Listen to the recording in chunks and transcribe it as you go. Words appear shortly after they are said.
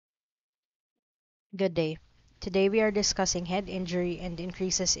Good day. Today we are discussing head injury and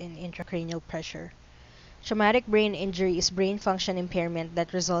increases in intracranial pressure. Traumatic brain injury is brain function impairment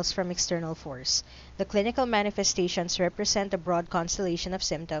that results from external force. The clinical manifestations represent a broad constellation of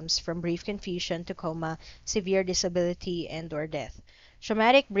symptoms from brief confusion to coma, severe disability, and/or death.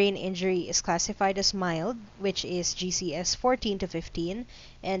 Traumatic brain injury is classified as mild, which is GCS 14 to 15,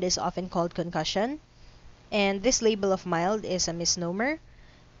 and is often called concussion. And this label of mild is a misnomer.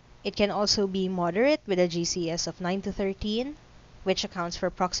 It can also be moderate with a GCS of 9 to 13, which accounts for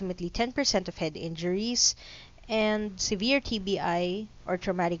approximately 10% of head injuries, and severe TBI or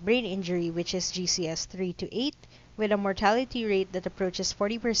traumatic brain injury, which is GCS 3 to 8, with a mortality rate that approaches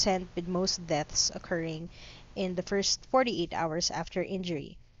 40%, with most deaths occurring in the first 48 hours after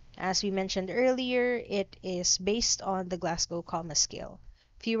injury. As we mentioned earlier, it is based on the Glasgow Coma Scale.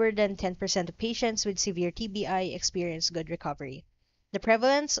 Fewer than 10% of patients with severe TBI experience good recovery. The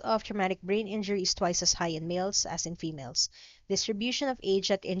prevalence of traumatic brain injury is twice as high in males as in females. Distribution of age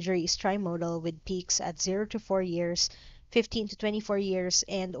at injury is trimodal with peaks at 0 to 4 years, 15 to 24 years,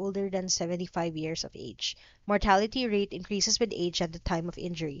 and older than 75 years of age. Mortality rate increases with age at the time of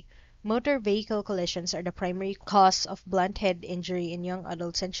injury. Motor vehicle collisions are the primary cause of blunt head injury in young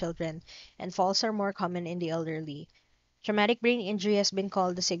adults and children, and falls are more common in the elderly. Traumatic brain injury has been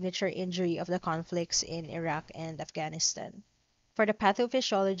called the signature injury of the conflicts in Iraq and Afghanistan. For the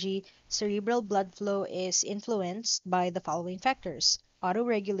pathophysiology, cerebral blood flow is influenced by the following factors: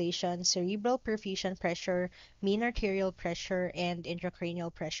 autoregulation, cerebral perfusion pressure, mean arterial pressure, and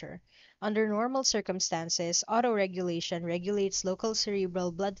intracranial pressure. Under normal circumstances, autoregulation regulates local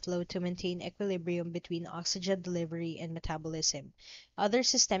cerebral blood flow to maintain equilibrium between oxygen delivery and metabolism. Other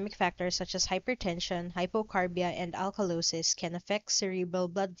systemic factors such as hypertension, hypocarbia, and alkalosis can affect cerebral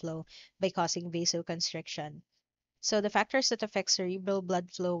blood flow by causing vasoconstriction. So the factors that affect cerebral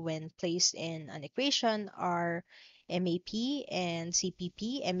blood flow when placed in an equation are MAP and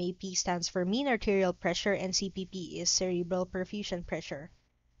CPP. MAP stands for mean arterial pressure and CPP is cerebral perfusion pressure.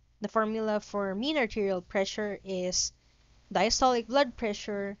 The formula for mean arterial pressure is diastolic blood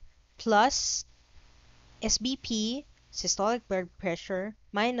pressure plus SBP, systolic blood pressure,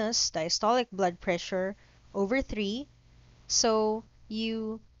 minus diastolic blood pressure over 3. So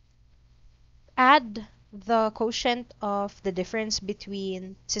you add the quotient of the difference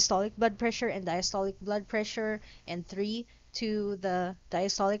between systolic blood pressure and diastolic blood pressure and 3 to the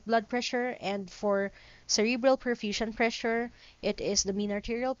diastolic blood pressure. And for cerebral perfusion pressure, it is the mean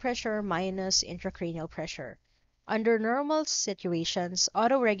arterial pressure minus intracranial pressure. Under normal situations,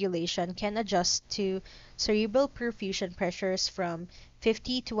 autoregulation can adjust to cerebral perfusion pressures from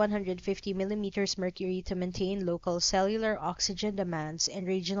 50 to 150 millimeters mercury to maintain local cellular oxygen demands and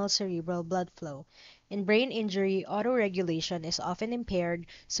regional cerebral blood flow. In brain injury, autoregulation is often impaired,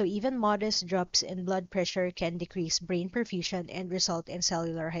 so even modest drops in blood pressure can decrease brain perfusion and result in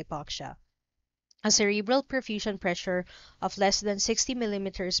cellular hypoxia. A cerebral perfusion pressure of less than 60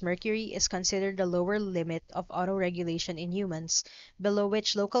 millimeters mercury is considered the lower limit of autoregulation in humans, below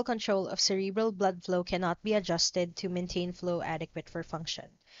which local control of cerebral blood flow cannot be adjusted to maintain flow adequate for function.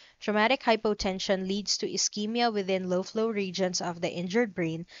 Traumatic hypotension leads to ischemia within low flow regions of the injured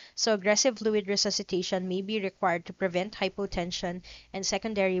brain, so aggressive fluid resuscitation may be required to prevent hypotension and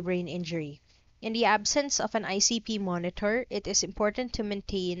secondary brain injury. In the absence of an ICP monitor, it is important to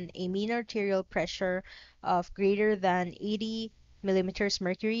maintain a mean arterial pressure of greater than 80 millimeters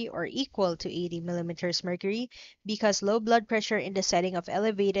mercury or equal to 80 millimeters mercury because low blood pressure in the setting of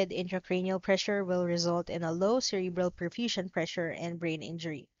elevated intracranial pressure will result in a low cerebral perfusion pressure and brain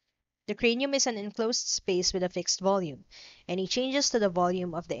injury. The cranium is an enclosed space with a fixed volume. Any changes to the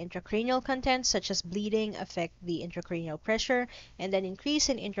volume of the intracranial contents, such as bleeding, affect the intracranial pressure, and an increase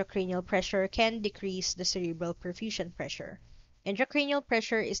in intracranial pressure can decrease the cerebral perfusion pressure. Intracranial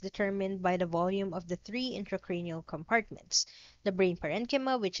pressure is determined by the volume of the three intracranial compartments: the brain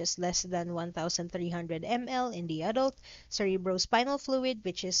parenchyma, which is less than 1,300 ml in the adult, cerebrospinal fluid,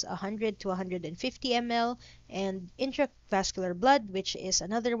 which is 100 to 150 ml, and intravascular blood, which is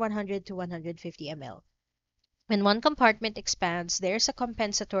another 100 to 150 ml. When one compartment expands, there's a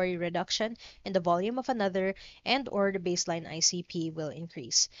compensatory reduction in the volume of another, and or the baseline ICP will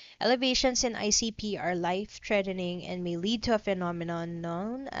increase. Elevations in ICP are life-threatening and may lead to a phenomenon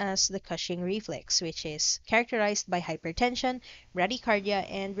known as the Cushing reflex, which is characterized by hypertension, bradycardia,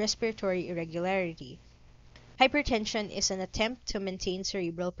 and respiratory irregularity. Hypertension is an attempt to maintain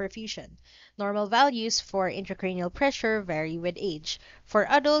cerebral perfusion. Normal values for intracranial pressure vary with age. For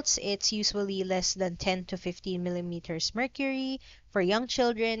adults, it's usually less than 10 to 15 millimeters mercury. For young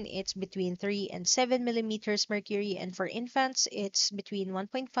children, it's between 3 and 7 millimeters mercury. And for infants, it's between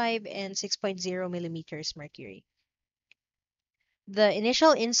 1.5 and 6.0 millimeters mercury. The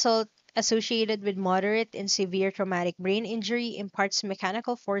initial insult associated with moderate and severe traumatic brain injury imparts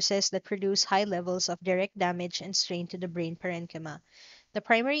mechanical forces that produce high levels of direct damage and strain to the brain parenchyma. The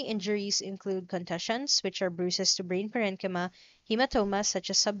primary injuries include contusions, which are bruises to brain parenchyma, hematomas such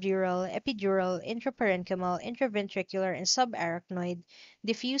as subdural, epidural, intraparenchymal, intraventricular, and subarachnoid,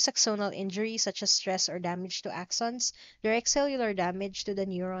 diffuse axonal injury such as stress or damage to axons, direct cellular damage to the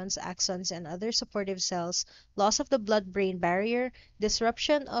neurons, axons, and other supportive cells, loss of the blood-brain barrier,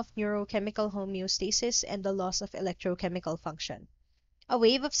 disruption of neurochemical homeostasis, and the loss of electrochemical function. A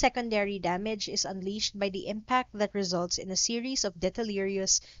wave of secondary damage is unleashed by the impact that results in a series of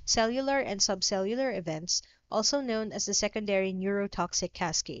deleterious cellular and subcellular events, also known as the secondary neurotoxic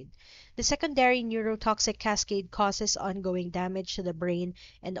cascade. The secondary neurotoxic cascade causes ongoing damage to the brain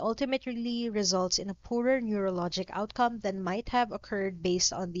and ultimately results in a poorer neurologic outcome than might have occurred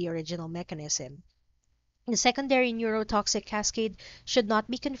based on the original mechanism. The secondary neurotoxic cascade should not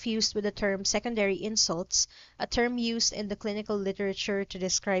be confused with the term secondary insults, a term used in the clinical literature to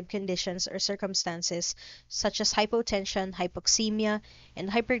describe conditions or circumstances such as hypotension, hypoxemia,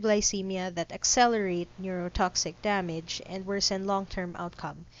 and hyperglycemia that accelerate neurotoxic damage and worsen long-term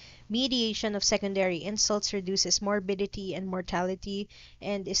outcome. Mediation of secondary insults reduces morbidity and mortality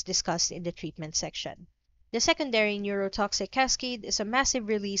and is discussed in the treatment section. The secondary neurotoxic cascade is a massive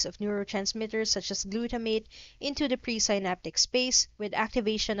release of neurotransmitters such as glutamate into the presynaptic space with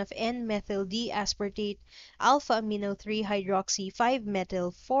activation of N-methyl-D-aspartate,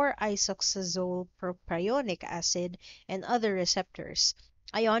 alpha-amino-3-hydroxy-5-methyl-4-isoxazole propionic acid, and other receptors.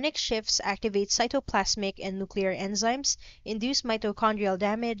 Ionic shifts activate cytoplasmic and nuclear enzymes, induce mitochondrial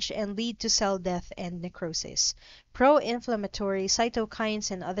damage, and lead to cell death and necrosis. Pro-inflammatory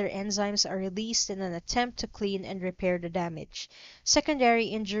cytokines and other enzymes are released in an attempt to clean and repair the damage. Secondary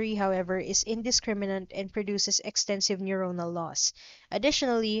injury, however, is indiscriminate and produces extensive neuronal loss.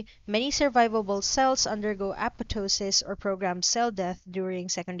 Additionally, many survivable cells undergo apoptosis or programmed cell death during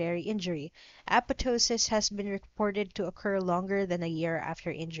secondary injury. Apoptosis has been reported to occur longer than a year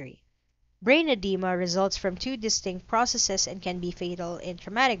after injury. Brain edema results from two distinct processes and can be fatal in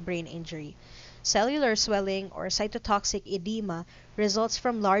traumatic brain injury. Cellular swelling or cytotoxic edema results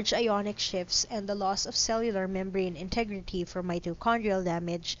from large ionic shifts and the loss of cellular membrane integrity from mitochondrial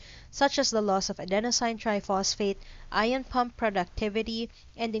damage, such as the loss of adenosine triphosphate, ion pump productivity,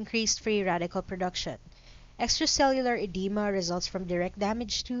 and increased free radical production. Extracellular edema results from direct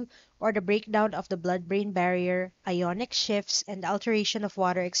damage to or the breakdown of the blood-brain barrier, ionic shifts, and alteration of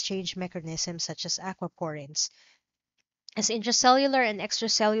water exchange mechanisms such as aquaporins. As intracellular and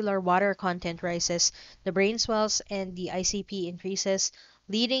extracellular water content rises, the brain swells and the ICP increases,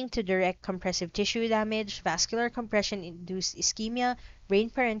 leading to direct compressive tissue damage, vascular compression-induced ischemia, brain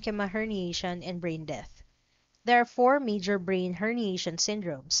parenchyma herniation, and brain death. There are four major brain herniation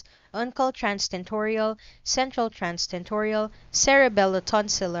syndromes: uncal transtentorial, central transtentorial,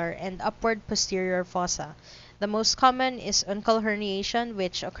 cerebellotonsillar, and upward posterior fossa. The most common is uncal herniation,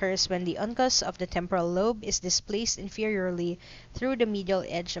 which occurs when the uncus of the temporal lobe is displaced inferiorly through the medial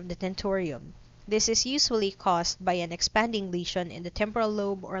edge of the tentorium. This is usually caused by an expanding lesion in the temporal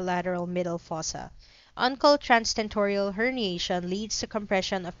lobe or lateral middle fossa. Uncal transtentorial herniation leads to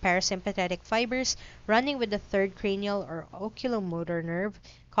compression of parasympathetic fibers running with the third cranial or oculomotor nerve,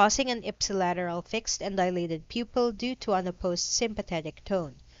 causing an ipsilateral fixed and dilated pupil due to unopposed sympathetic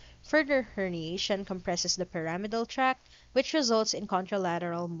tone. Further herniation compresses the pyramidal tract, which results in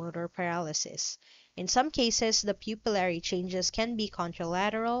contralateral motor paralysis. In some cases, the pupillary changes can be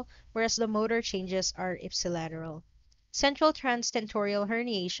contralateral, whereas the motor changes are ipsilateral. Central transtentorial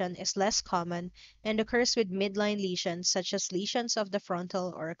herniation is less common and occurs with midline lesions such as lesions of the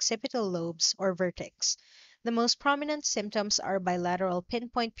frontal or occipital lobes or vertex. The most prominent symptoms are bilateral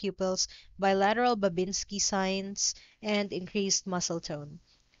pinpoint pupils, bilateral Babinski signs, and increased muscle tone.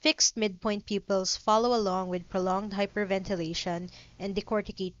 Fixed midpoint pupils follow along with prolonged hyperventilation and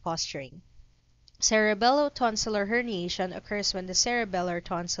decorticate posturing. Cerebellotonsillar herniation occurs when the cerebellar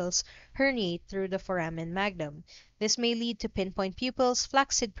tonsils herniate through the foramen magnum. This may lead to pinpoint pupils,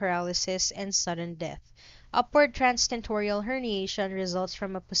 flaccid paralysis, and sudden death. Upward transtentorial herniation results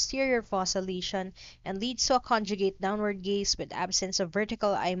from a posterior fossa lesion and leads to a conjugate downward gaze with absence of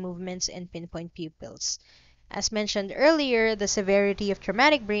vertical eye movements and pinpoint pupils. As mentioned earlier, the severity of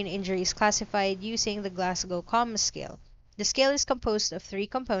traumatic brain injury is classified using the Glasgow Coma Scale. The scale is composed of three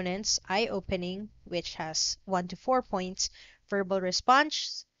components: eye opening, which has 1 to 4 points, verbal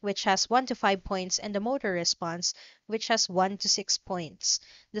response, which has 1 to 5 points, and the motor response, which has 1 to 6 points.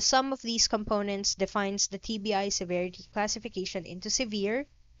 The sum of these components defines the TBI severity classification into severe,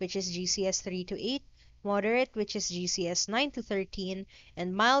 which is GCS 3 to 8, moderate, which is GCS 9 to 13,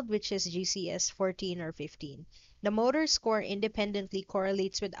 and mild, which is GCS 14 or 15. The motor score independently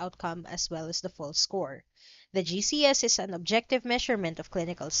correlates with outcome as well as the full score. The GCS is an objective measurement of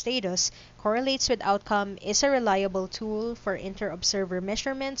clinical status, correlates with outcome, is a reliable tool for inter-observer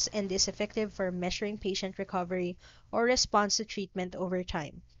measurements, and is effective for measuring patient recovery or response to treatment over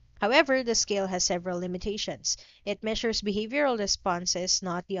time. However, the scale has several limitations. It measures behavioral responses,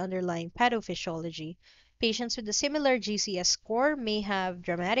 not the underlying pathophysiology. Patients with a similar GCS score may have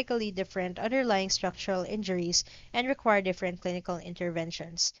dramatically different underlying structural injuries and require different clinical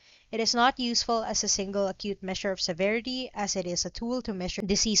interventions. It is not useful as a single acute measure of severity, as it is a tool to measure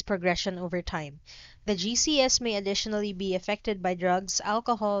disease progression over time. The GCS may additionally be affected by drugs,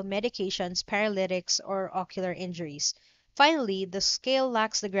 alcohol, medications, paralytics, or ocular injuries. Finally, the scale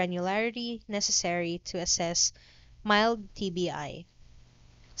lacks the granularity necessary to assess mild TBI.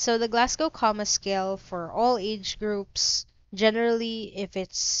 So the Glasgow Coma Scale for all age groups, generally if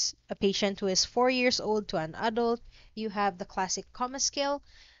it's a patient who is 4 years old to an adult, you have the classic Coma Scale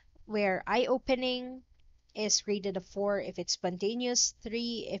where eye opening is rated a 4 if it's spontaneous,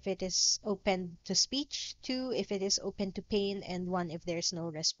 3 if it is open to speech, 2 if it is open to pain, and 1 if there's no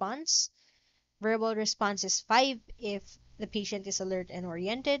response. Verbal response is 5 if the patient is alert and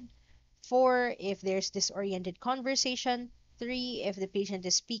oriented, 4 if there's disoriented conversation, 3 if the patient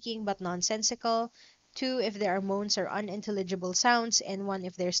is speaking but nonsensical, 2 if there are moans or unintelligible sounds, and 1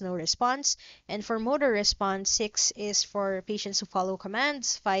 if there's no response. And for motor response, 6 is for patients who follow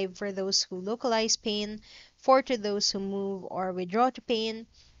commands, 5 for those who localize pain, 4 to those who move or withdraw to pain,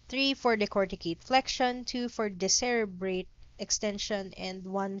 3 for decorticate flexion, 2 for decerebrate extension, and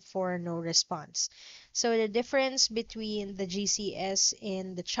 1 for no response. So the difference between the GCS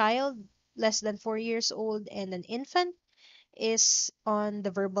in the child less than 4 years old and an infant is on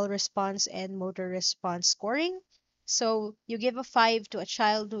the verbal response and motor response scoring. So you give a 5 to a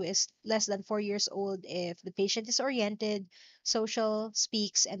child who is less than 4 years old if the patient is oriented, social,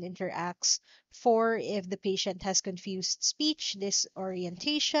 speaks, and interacts. 4 if the patient has confused speech,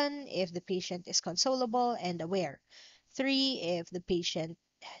 disorientation, if the patient is consolable and aware. 3 if the patient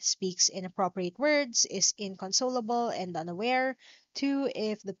speaks inappropriate words, is inconsolable and unaware. 2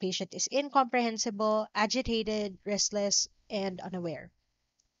 if the patient is incomprehensible, agitated, restless, and unaware.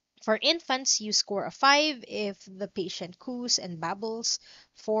 For infants, you score a 5 if the patient coos and babbles,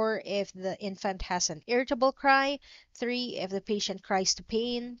 4 if the infant has an irritable cry, 3 if the patient cries to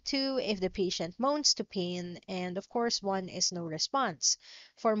pain, 2 if the patient moans to pain, and of course 1 is no response.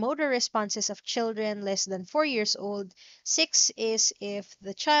 For motor responses of children less than 4 years old, 6 is if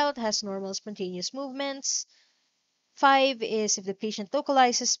the child has normal spontaneous movements, 5 is if the patient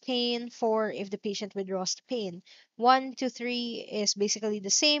localizes pain, 4 if the patient withdraws to pain. 1 to 3 is basically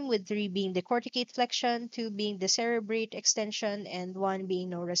the same, with 3 being decorticate flexion, 2 being decerebrate extension, and 1 being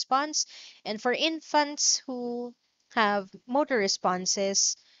no response. And for infants who have motor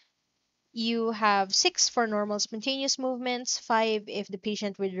responses, you have 6 for normal spontaneous movements, 5 if the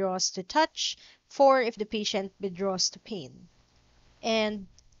patient withdraws to touch, 4 if the patient withdraws to pain, and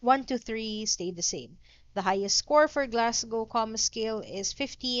 1 to 3 stay the same. The highest score for Glasgow Coma Scale is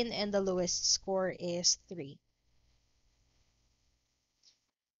 15 and the lowest score is 3.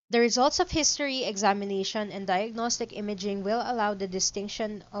 The results of history, examination, and diagnostic imaging will allow the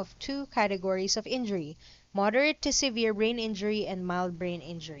distinction of two categories of injury: moderate to severe brain injury and mild brain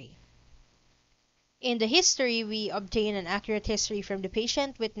injury. In the history, we obtain an accurate history from the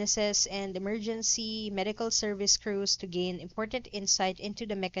patient, witnesses, and emergency medical service crews to gain important insight into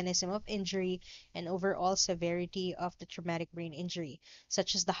the mechanism of injury and overall severity of the traumatic brain injury,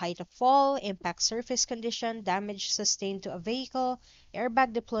 such as the height of fall, impact surface condition, damage sustained to a vehicle,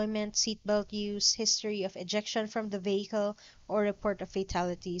 airbag deployment, seatbelt use, history of ejection from the vehicle, or report of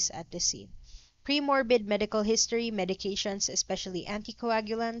fatalities at the scene. Premorbid medical history, medications, especially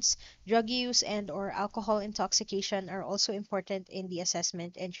anticoagulants, drug use, and/or alcohol intoxication are also important in the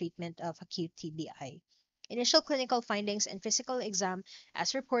assessment and treatment of acute TBI. Initial clinical findings and physical exam,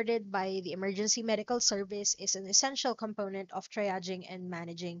 as reported by the emergency medical service, is an essential component of triaging and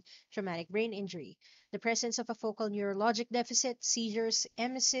managing traumatic brain injury. The presence of a focal neurologic deficit, seizures,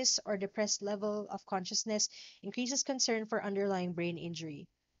 emesis, or depressed level of consciousness increases concern for underlying brain injury.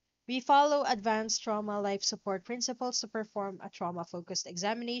 We follow advanced trauma life support principles to perform a trauma-focused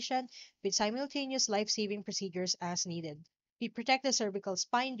examination with simultaneous life-saving procedures as needed. We protect the cervical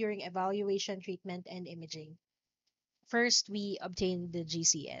spine during evaluation, treatment, and imaging. First, we obtain the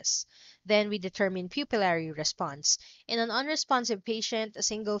GCS. Then, we determine pupillary response. In an unresponsive patient, a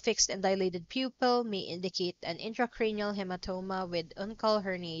single fixed and dilated pupil may indicate an intracranial hematoma with uncal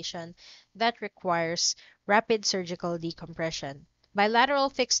herniation that requires rapid surgical decompression. Bilateral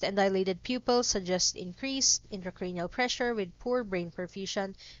fixed and dilated pupils suggest increased intracranial pressure with poor brain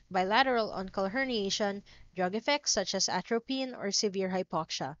perfusion. Bilateral uncal herniation, drug effects such as atropine or severe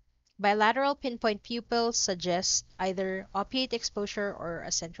hypoxia. Bilateral pinpoint pupils suggest either opiate exposure or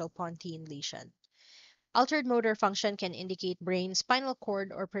a central pontine lesion. Altered motor function can indicate brain, spinal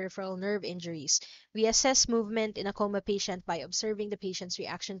cord, or peripheral nerve injuries. We assess movement in a coma patient by observing the patient's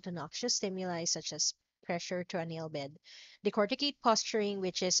reaction to noxious stimuli such as pressure to a nail bed. Decorticate posturing,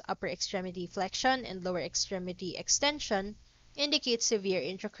 which is upper extremity flexion and lower extremity extension, indicates severe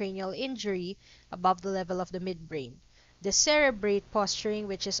intracranial injury above the level of the midbrain. Decerebrate posturing,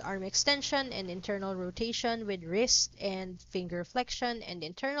 which is arm extension and internal rotation with wrist and finger flexion and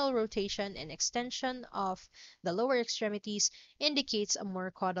internal rotation and extension of the lower extremities, indicates a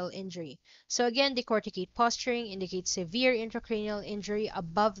more caudal injury. So again, decorticate posturing indicates severe intracranial injury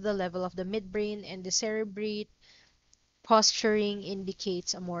above the level of the midbrain, and decerebrate posturing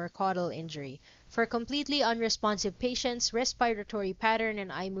indicates a more caudal injury. For completely unresponsive patients, respiratory pattern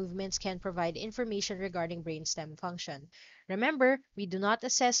and eye movements can provide information regarding brainstem function. Remember, we do not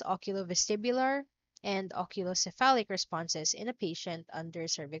assess oculovestibular and oculocephalic responses in a patient under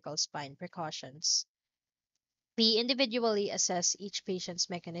cervical spine precautions. We individually assess each patient's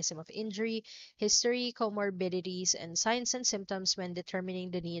mechanism of injury, history, comorbidities, and signs and symptoms when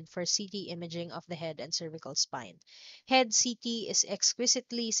determining the need for CT imaging of the head and cervical spine. Head CT is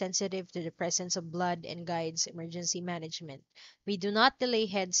exquisitely sensitive to the presence of blood and guides emergency management. We do not delay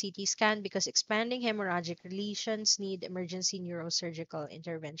head CT scan because expanding hemorrhagic lesions need emergency neurosurgical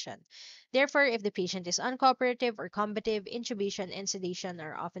intervention. Therefore, if the patient is uncooperative or combative, intubation and sedation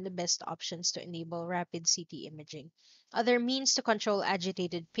are often the best options to enable rapid CT imaging. Other means to control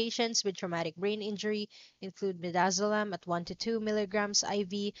agitated patients with traumatic brain injury include midazolam at 1 to 2 milligrams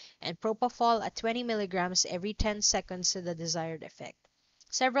IV and propofol at 20 milligrams every 10 seconds to the desired effect.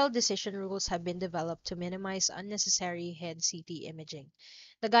 Several decision rules have been developed to minimize unnecessary head CT imaging.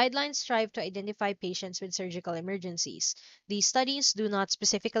 The guidelines strive to identify patients with surgical emergencies. These studies do not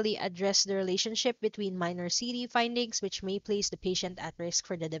specifically address the relationship between minor CT findings, which may place the patient at risk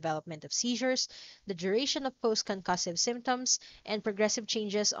for the development of seizures, the duration of post-concussive symptoms, and progressive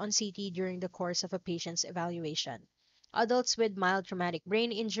changes on CT during the course of a patient's evaluation. Adults with mild traumatic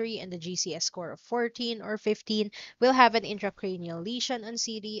brain injury and the GCS score of 14 or 15 will have an intracranial lesion on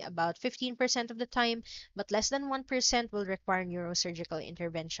CT about 15% of the time, but less than 1% will require neurosurgical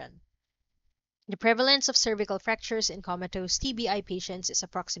intervention. The prevalence of cervical fractures in comatose TBI patients is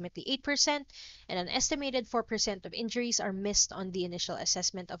approximately 8%, and an estimated 4% of injuries are missed on the initial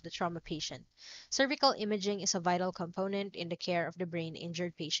assessment of the trauma patient. Cervical imaging is a vital component in the care of the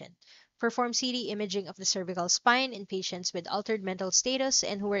brain-injured patient. Perform CT imaging of the cervical spine in patients with altered mental status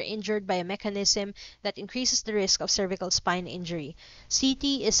and who were injured by a mechanism that increases the risk of cervical spine injury. CT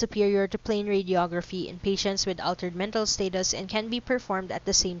is superior to plain radiography in patients with altered mental status and can be performed at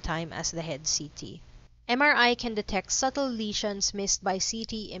the same time as the head CT. MRI can detect subtle lesions missed by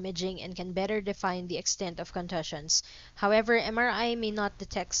CT imaging and can better define the extent of contusions. However, MRI may not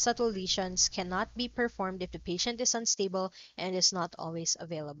detect subtle lesions, cannot be performed if the patient is unstable, and is not always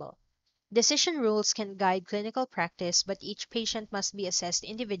available. Decision rules can guide clinical practice, but each patient must be assessed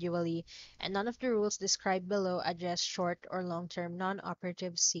individually, and none of the rules described below address short or long-term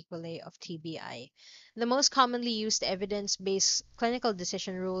non-operative sequelae of TBI. The most commonly used evidence-based clinical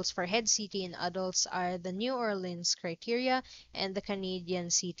decision rules for head CT in adults are the New Orleans criteria and the Canadian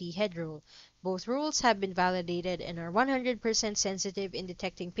CT head rule. Both rules have been validated and are 100% sensitive in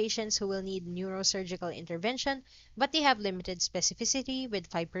detecting patients who will need neurosurgical intervention, but they have limited specificity with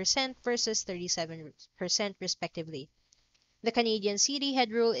 5% versus 37% respectively. The Canadian CD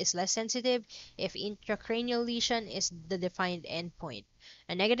head rule is less sensitive if intracranial lesion is the defined endpoint.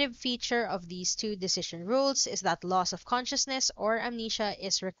 A negative feature of these two decision rules is that loss of consciousness or amnesia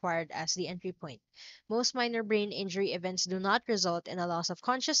is required as the entry point. Most minor brain injury events do not result in a loss of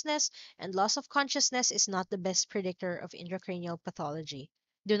consciousness, and loss of consciousness is not the best predictor of intracranial pathology.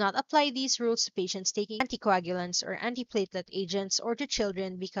 Do not apply these rules to patients taking anticoagulants or antiplatelet agents or to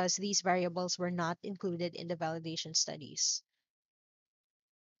children because these variables were not included in the validation studies.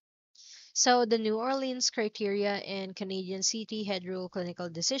 So the New Orleans criteria and Canadian CT head rule clinical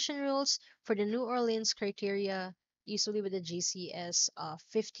decision rules. For the New Orleans criteria, usually with a GCS of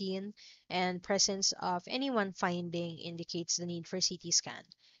 15 and presence of any one finding indicates the need for CT scan.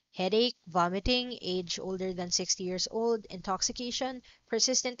 Headache, vomiting, age older than 60 years old, intoxication,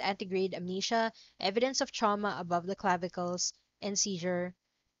 persistent antegrade amnesia, evidence of trauma above the clavicles, and seizure,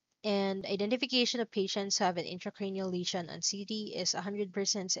 and identification of patients who have an intracranial lesion on CT is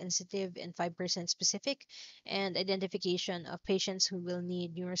 100% sensitive and 5% specific, and identification of patients who will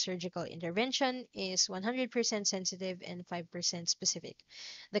need neurosurgical intervention is 100% sensitive and 5% specific.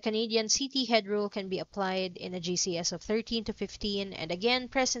 The Canadian CT head rule can be applied in a GCS of 13 to 15, and again,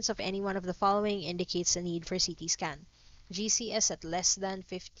 presence of any one of the following indicates the need for CT scan. GCS at less than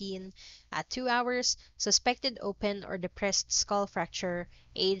 15 at 2 hours, suspected open or depressed skull fracture,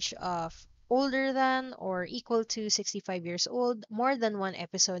 age of older than or equal to 65 years old, more than one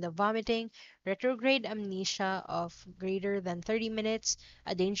episode of vomiting, retrograde amnesia of greater than 30 minutes,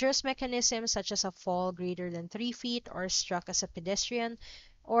 a dangerous mechanism such as a fall greater than 3 feet or struck as a pedestrian,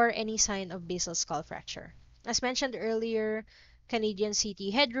 or any sign of basal skull fracture. As mentioned earlier, Canadian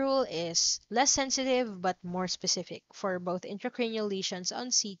CT head rule is less sensitive but more specific for both intracranial lesions on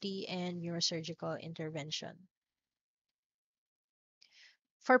CT and neurosurgical intervention.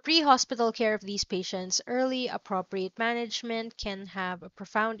 For pre-hospital care of these patients, early appropriate management can have a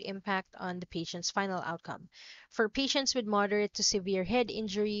profound impact on the patient's final outcome. For patients with moderate to severe head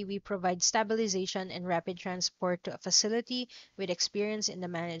injury, we provide stabilization and rapid transport to a facility with experience in the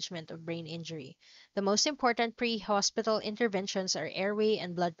management of brain injury. The most important pre-hospital interventions are airway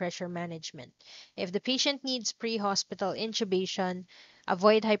and blood pressure management. If the patient needs pre-hospital intubation,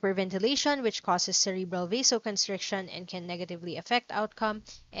 avoid hyperventilation, which causes cerebral vasoconstriction and can negatively affect outcome,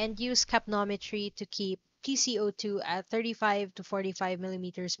 and use capnometry to keep PCO2 at 35 to 45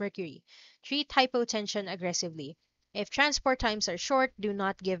 millimeters mercury. Treat hypotension aggressively. If transport times are short, do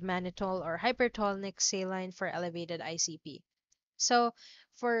not give mannitol or hypertonic saline for elevated ICP. So,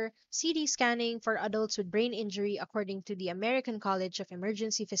 for CT scanning for adults with brain injury, according to the American College of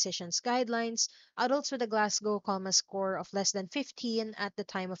Emergency Physicians guidelines, adults with a Glasgow Coma score of less than 15 at the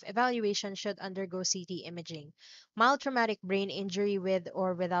time of evaluation should undergo CT imaging. Mild traumatic brain injury with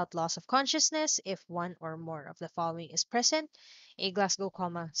or without loss of consciousness, if one or more of the following is present: a Glasgow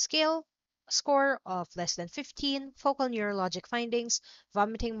Coma scale score of less than 15, focal neurologic findings,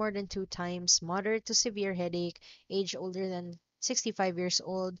 vomiting more than 2 times, moderate to severe headache, age older than 65 years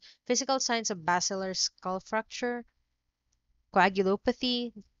old, physical signs of basilar skull fracture,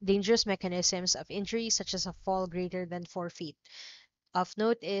 coagulopathy, dangerous mechanisms of injury such as a fall greater than 4 feet. Of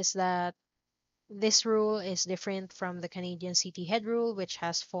note is that this rule is different from the Canadian CT head rule, which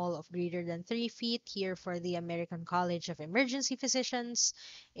has fall of greater than 3 feet. Here, for the American College of Emergency Physicians,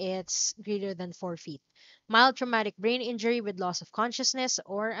 it's greater than 4 feet. Mild traumatic brain injury with loss of consciousness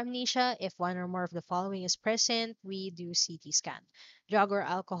or amnesia. If one or more of the following is present, we do CT scan. Drug or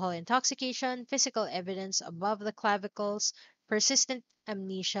alcohol intoxication, physical evidence above the clavicles, persistent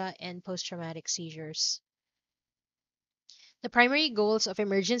amnesia, and post traumatic seizures. The primary goals of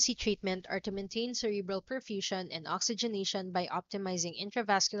emergency treatment are to maintain cerebral perfusion and oxygenation by optimizing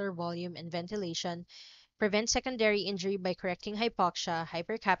intravascular volume and ventilation, prevent secondary injury by correcting hypoxia,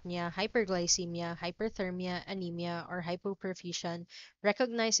 hypercapnia, hyperglycemia, hyperthermia, anemia, or hypoperfusion,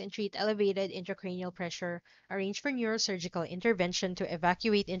 recognize and treat elevated intracranial pressure, arrange for neurosurgical intervention to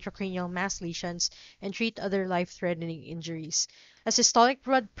evacuate intracranial mass lesions, and treat other life-threatening injuries. A systolic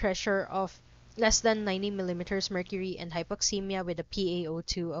blood pressure of less than 90 millimeters mercury and hypoxemia with a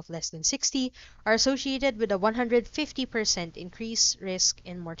PaO2 of less than 60 are associated with a 150% increased risk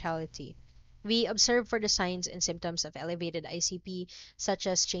in mortality. We observe for the signs and symptoms of elevated ICP, such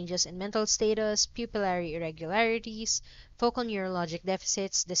as changes in mental status, pupillary irregularities, focal neurologic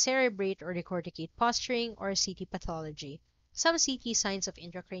deficits, decerebrate or decorticate posturing, or CT pathology. Some CT signs of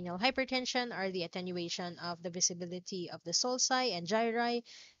intracranial hypertension are the attenuation of the visibility of the sulci and gyri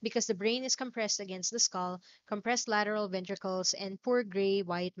because the brain is compressed against the skull, compressed lateral ventricles, and poor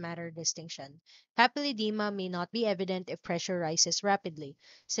gray-white matter distinction. Papilledema may not be evident if pressure rises rapidly.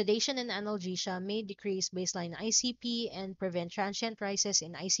 Sedation and analgesia may decrease baseline ICP and prevent transient rises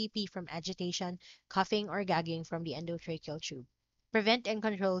in ICP from agitation, coughing, or gagging from the endotracheal tube. Prevent and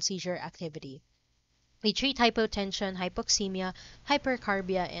control seizure activity. We treat hypotension, hypoxemia,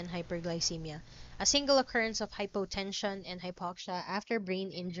 hypercarbia, and hyperglycemia. A single occurrence of hypotension and hypoxia after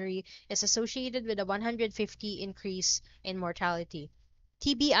brain injury is associated with a 150 increase in mortality.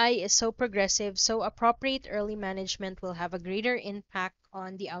 TBI is so progressive, so appropriate early management will have a greater impact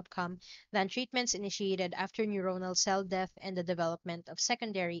on the outcome than treatments initiated after neuronal cell death and the development of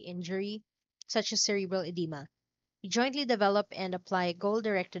secondary injury, such as cerebral edema. We jointly develop and apply goal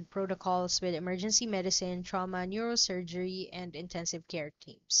directed protocols with emergency medicine, trauma, neurosurgery, and intensive care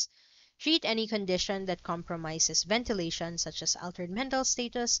teams. Treat any condition that compromises ventilation, such as altered mental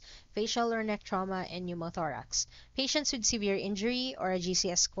status, facial or neck trauma, and pneumothorax. Patients with severe injury or a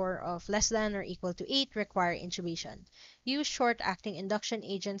GCS score of less than or equal to 8 require intubation. Use short acting induction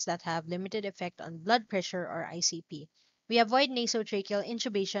agents that have limited effect on blood pressure or ICP. We avoid nasotracheal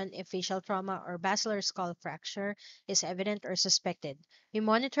intubation if facial trauma or basilar skull fracture is evident or suspected. We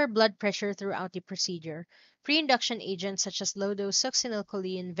monitor blood pressure throughout the procedure. Pre-induction agents such as low-dose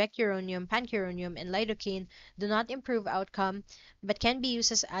succinylcholine, vecuronium, pancuronium, and lidocaine do not improve outcome but can be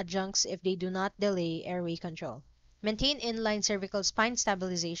used as adjuncts if they do not delay airway control. Maintain inline cervical spine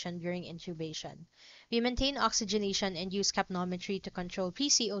stabilization during intubation. We maintain oxygenation and use capnometry to control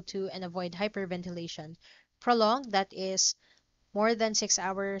PCO2 and avoid hyperventilation. Prolonged, that is, more than 6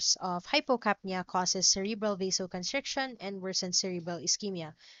 hours of hypocapnia causes cerebral vasoconstriction and worsens cerebral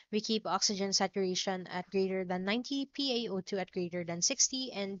ischemia. We keep oxygen saturation at greater than 90, PaO2 at greater than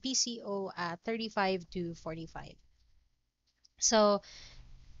 60, and PCO at 35 to 45. So,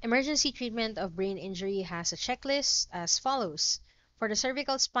 emergency treatment of brain injury has a checklist as follows. For the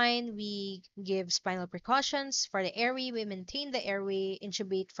cervical spine, we give spinal precautions. For the airway, we maintain the airway,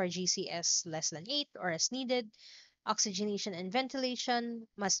 intubate for GCS less than 8 or as needed. Oxygenation and ventilation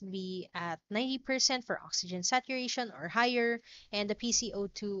must be at 90% for oxygen saturation or higher, and the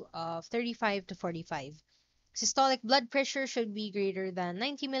PCO2 of 35 to 45. Systolic blood pressure should be greater than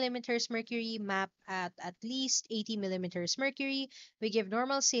 90 millimeters mercury, MAP at least 80 millimeters mercury. We give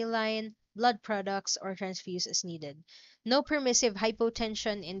normal saline, blood products, or transfuse as needed. No permissive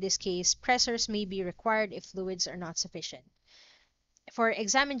hypotension in this case. Pressors may be required if fluids are not sufficient. For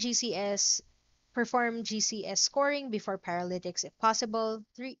examine GCS, perform GCS scoring before paralytics if possible.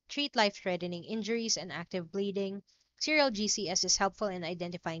 Treat life-threatening injuries and active bleeding. Serial GCS is helpful in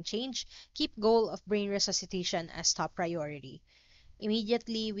identifying change. Keep goal of brain resuscitation as top priority.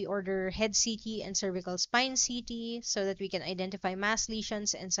 Immediately, we order head CT and cervical spine CT so that we can identify mass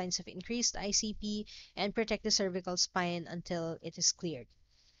lesions and signs of increased ICP and protect the cervical spine until it is cleared.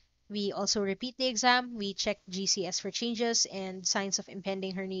 We also repeat the exam. We check GCS for changes and signs of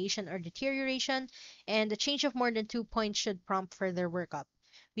impending herniation or deterioration, and a change of more than 2 points should prompt further workup.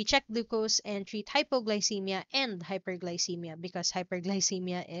 We check glucose and treat hypoglycemia and hyperglycemia because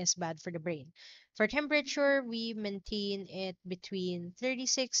hyperglycemia is bad for the brain. For temperature, we maintain it between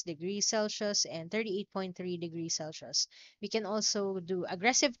 36 degrees Celsius and 38.3 degrees Celsius. We can also do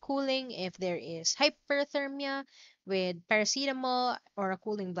aggressive cooling if there is hyperthermia with paracetamol or a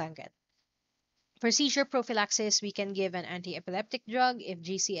cooling blanket. For seizure prophylaxis, we can give an anti-epileptic drug if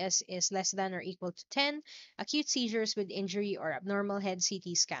GCS is less than or equal to 10, acute seizures with injury or abnormal head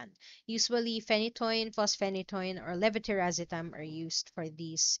CT scan. Usually, phenytoin, fosphenytoin, or levetiracetam are used for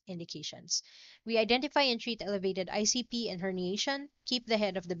these indications. We identify and treat elevated ICP and herniation, keep the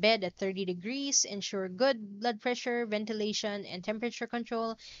head of the bed at 30 degrees, ensure good blood pressure, ventilation, and temperature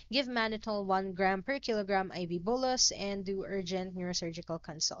control, give mannitol 1 gram per kilogram IV bolus, and do urgent neurosurgical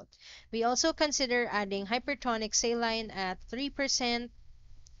consult. We also consider adding hypertonic saline at 3%,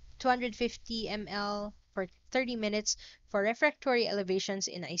 250 ml for 30 minutes for refractory elevations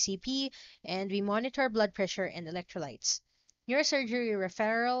in ICP, and we monitor blood pressure and electrolytes. Neurosurgery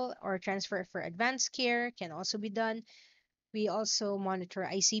referral or transfer for advanced care can also be done. We also monitor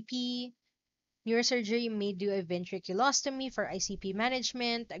ICP. Neurosurgery may do a ventriculostomy for ICP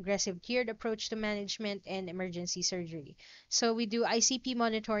management, aggressive tiered approach to management, and emergency surgery. So we do ICP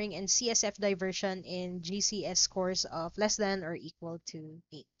monitoring and CSF diversion in GCS scores of less than or equal to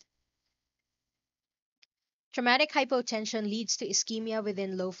 8. Traumatic hypotension leads to ischemia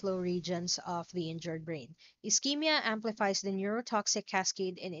within low flow regions of the injured brain. Ischemia amplifies the neurotoxic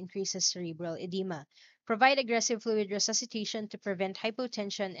cascade and increases cerebral edema. Provide aggressive fluid resuscitation to prevent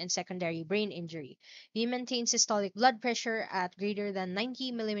hypotension and secondary brain injury. We maintain systolic blood pressure at greater than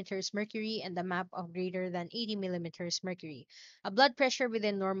 90 millimeters mercury and a MAP of greater than 80 millimeters mercury. A blood pressure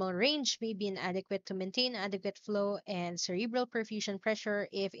within normal range may be inadequate to maintain adequate flow and cerebral perfusion pressure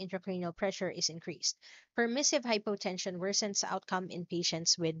if intracranial pressure is increased. Permissive hypotension worsens outcome in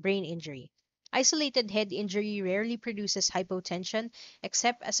patients with brain injury. Isolated head injury rarely produces hypotension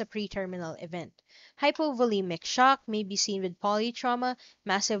except as a pre-terminal event. Hypovolemic shock may be seen with polytrauma,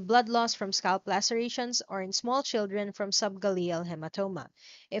 massive blood loss from scalp lacerations, or in small children from subgaleal hematoma.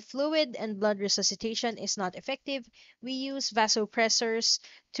 If fluid and blood resuscitation is not effective, we use vasopressors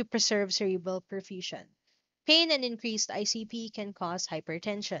to preserve cerebral perfusion. Pain and increased ICP can cause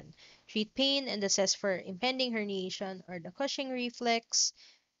hypertension. Treat pain and assess for impending herniation or the Cushing reflex.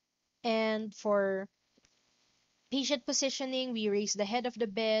 And for patient positioning, we raise the head of the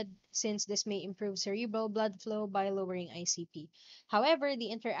bed since this may improve cerebral blood flow by lowering ICP. However, the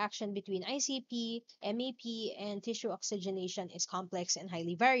interaction between ICP, MAP, and tissue oxygenation is complex and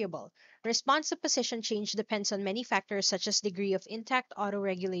highly variable. Response to position change depends on many factors such as degree of intact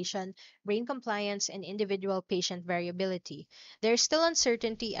autoregulation, brain compliance, and individual patient variability. There is still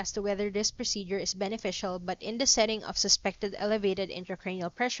uncertainty as to whether this procedure is beneficial, but in the setting of suspected elevated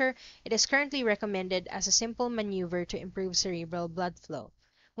intracranial pressure, it is currently recommended as a simple maneuver to improve cerebral blood flow.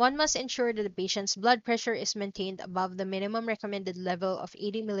 One must ensure that the patient's blood pressure is maintained above the minimum recommended level of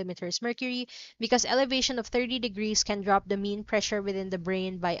 80 millimeters mercury because elevation of 30 degrees can drop the mean pressure within the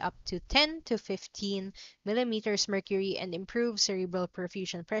brain by up to 10 to 15 millimeters mercury and improve cerebral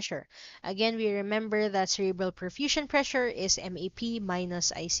perfusion pressure. Again, we remember that cerebral perfusion pressure is MAP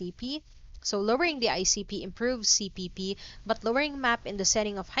minus ICP. So lowering the ICP improves CPP, but lowering MAP in the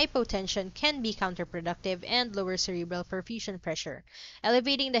setting of hypotension can be counterproductive and lower cerebral perfusion pressure.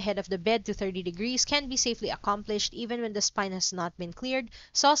 Elevating the head of the bed to 30 degrees can be safely accomplished even when the spine has not been cleared,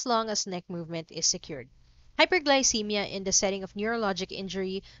 so as long as neck movement is secured. Hyperglycemia in the setting of neurologic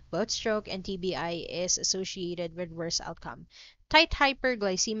injury, both stroke and TBI, is associated with worse outcome. Tight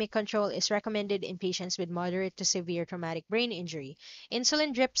hyperglycemic control is recommended in patients with moderate to severe traumatic brain injury.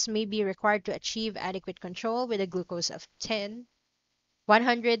 Insulin drips may be required to achieve adequate control with a glucose of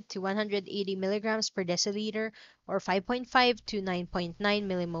 100 to 180 milligrams per deciliter or 5.5 to 9.9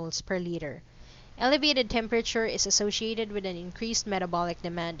 millimoles per liter. Elevated temperature is associated with an increased metabolic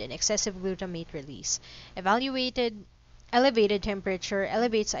demand and excessive glutamate release. Evaluated Elevated temperature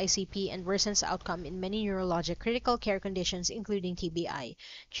elevates ICP and worsens outcome in many neurologic critical care conditions including TBI.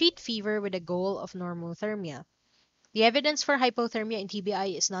 Treat fever with a goal of normothermia. The evidence for hypothermia in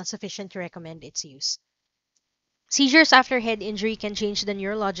TBI is not sufficient to recommend its use. Seizures after head injury can change the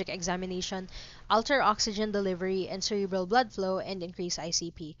neurologic examination, alter oxygen delivery and cerebral blood flow, and increase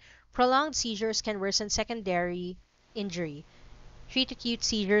ICP. Prolonged seizures can worsen secondary injury. Treat acute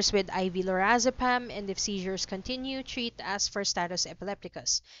seizures with IV lorazepam, and if seizures continue, treat as for status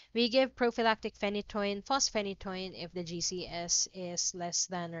epilepticus. We give prophylactic phenytoin, fosphenytoin if the GCS is less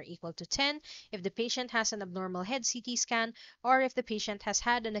than or equal to 10, if the patient has an abnormal head CT scan, or if the patient has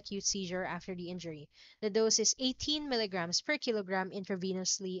had an acute seizure after the injury. The dose is 18 milligrams per kilogram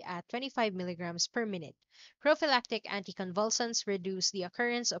intravenously at 25 milligrams per minute. Prophylactic anticonvulsants reduce the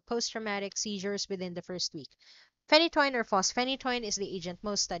occurrence of post-traumatic seizures within the first week. Phenytoin or fosphenytoin is the agent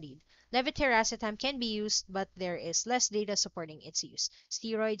most studied. Levetiracetam can be used, but there is less data supporting its use.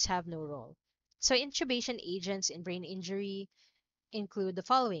 Steroids have no role. So intubation agents in brain injury include the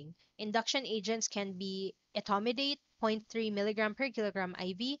following. Induction agents can be etomidate, 0.3 milligram per kilogram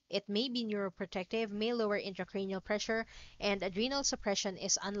IV. It may be neuroprotective, may lower intracranial pressure, and adrenal suppression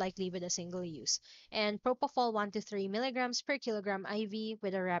is unlikely with a single use. And propofol 1 to 3 milligrams per kilogram IV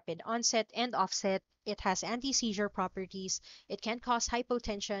with a rapid onset and offset. It has anti-seizure properties. It can cause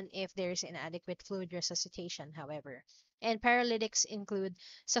hypotension if there is inadequate fluid resuscitation, however. And paralytics include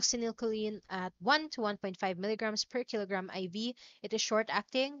succinylcholine at 1 to 1.5 milligrams per kilogram IV. It is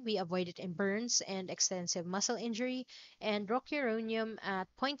short-acting. We avoid it in burns and extensive muscle injury. And rocuronium at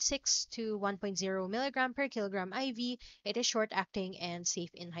 0.6 to 1.0 milligram per kilogram IV. It is short-acting and safe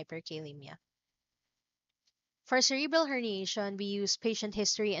in hyperkalemia. For cerebral herniation, we use patient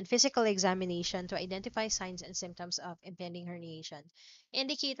history and physical examination to identify signs and symptoms of impending herniation.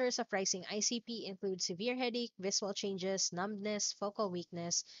 Indicators of rising ICP include severe headache, visual changes, numbness, focal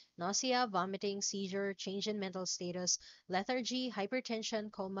weakness, nausea, vomiting, seizure, change in mental status, lethargy,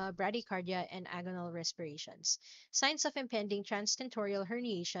 hypertension, coma, bradycardia, and agonal respirations. Signs of impending transtentorial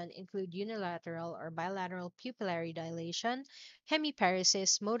herniation include unilateral or bilateral pupillary dilation,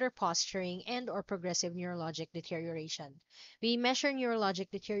 hemiparesis, motor posturing, and or progressive neurologic deterioration. We measure neurologic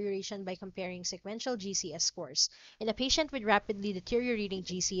deterioration by comparing sequential GCS scores. In a patient with rapidly deteriorating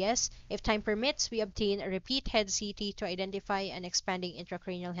GCS, if time permits, we obtain a repeat head CT to identify an expanding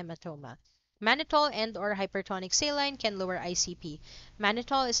intracranial hematoma. Mannitol and/or hypertonic saline can lower ICP.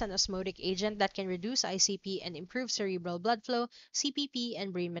 Mannitol is an osmotic agent that can reduce ICP and improve cerebral blood flow, CPP,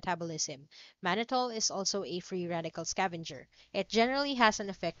 and brain metabolism. Mannitol is also a free radical scavenger. It generally has an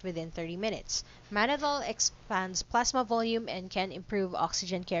effect within 30 minutes. Mannitol expands plasma volume and can improve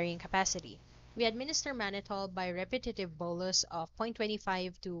oxygen carrying capacity. We administer mannitol by repetitive bolus of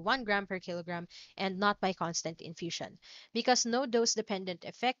 0.25 to 1 gram per kilogram and not by constant infusion. Because no dose-dependent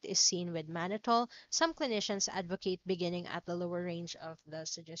effect is seen with mannitol, some clinicians advocate beginning at the lower range of the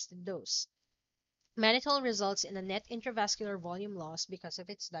suggested dose. Mannitol results in a net intravascular volume loss because of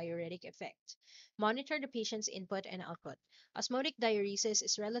its diuretic effect. Monitor the patient's input and output. Osmotic diuresis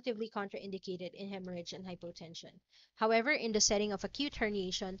is relatively contraindicated in hemorrhage and hypotension. However, in the setting of acute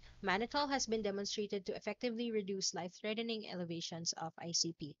herniation, mannitol has been demonstrated to effectively reduce life-threatening elevations of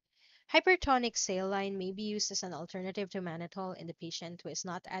ICP. Hypertonic saline may be used as an alternative to mannitol in the patient who is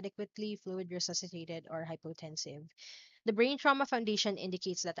not adequately fluid resuscitated or hypotensive. The Brain Trauma Foundation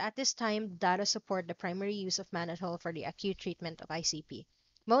indicates that at this time, data support the primary use of mannitol for the acute treatment of ICP.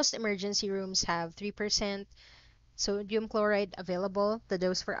 Most emergency rooms have 3% sodium chloride available. The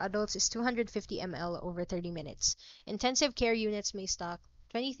dose for adults is 250 ml over 30 minutes. Intensive care units may stock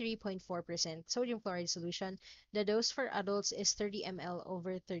 23.4% sodium chloride solution. The dose for adults is 30 ml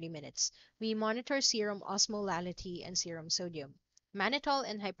over 30 minutes. We monitor serum osmolality and serum sodium. Mannitol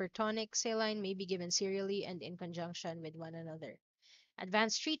and hypertonic saline may be given serially and in conjunction with one another.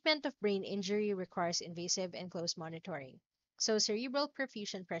 Advanced treatment of brain injury requires invasive and close monitoring. So, cerebral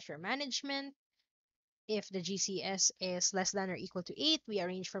perfusion pressure management. If the GCS is less than or equal to 8, we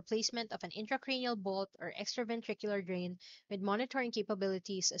arrange for placement of an intracranial bolt or extraventricular drain with monitoring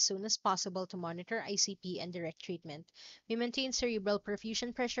capabilities as soon as possible to monitor ICP and direct treatment. We maintain cerebral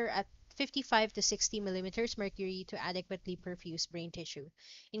perfusion pressure at 55 to 60 millimeters mercury to adequately perfuse brain tissue.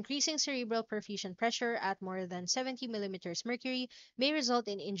 Increasing cerebral perfusion pressure at more than 70 millimeters mercury may result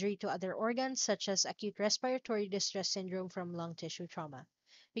in injury to other organs such as acute respiratory distress syndrome from lung tissue trauma.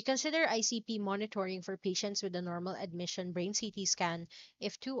 We consider ICP monitoring for patients with a normal admission brain CT scan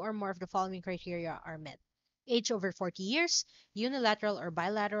if two or more of the following criteria are met: age over 40 years, unilateral or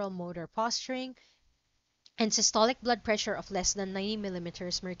bilateral motor posturing, and systolic blood pressure of less than 90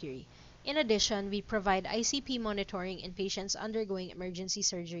 millimeters mercury. In addition, we provide ICP monitoring in patients undergoing emergency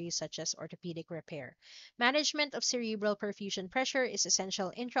surgery such as orthopedic repair. Management of cerebral perfusion pressure is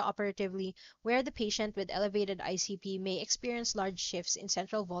essential intraoperatively where the patient with elevated ICP may experience large shifts in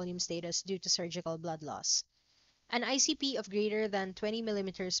central volume status due to surgical blood loss. An ICP of greater than 20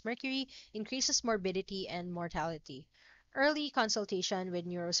 millimeters mercury increases morbidity and mortality. Early consultation with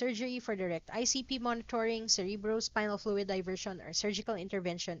neurosurgery for direct ICP monitoring, cerebrospinal fluid diversion, or surgical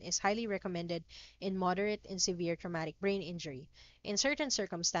intervention is highly recommended in moderate and severe traumatic brain injury. In certain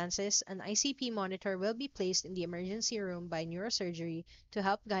circumstances, an ICP monitor will be placed in the emergency room by neurosurgery to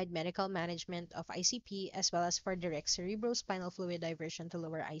help guide medical management of ICP as well as for direct cerebrospinal fluid diversion to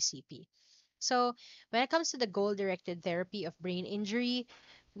lower ICP. So, when it comes to the goal-directed therapy of brain injury,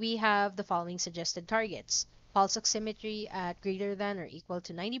 we have the following suggested targets: pulse oximetry at greater than or equal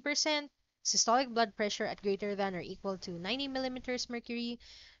to 90%, systolic blood pressure at greater than or equal to 90 millimeters mercury,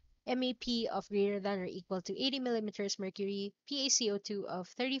 MAP of greater than or equal to 80 millimeters mercury, PaCO2 of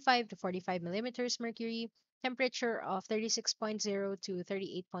 35 to 45 millimeters mercury, temperature of 36.0 to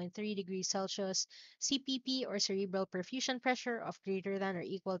 38.3 degrees Celsius, CPP or cerebral perfusion pressure of greater than or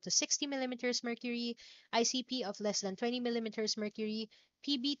equal to 60 millimeters mercury, ICP of less than 20 millimeters mercury,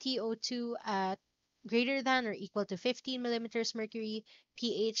 PbTO2 at greater than or equal to 15 millimeters mercury,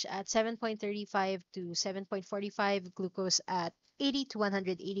 pH at 7.35 to 7.45, glucose at 80 to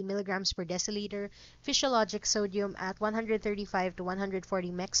 180 milligrams per deciliter, physiologic sodium at 135 to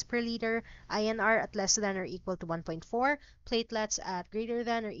 140 mg per liter, INR at less than or equal to 1.4, platelets at greater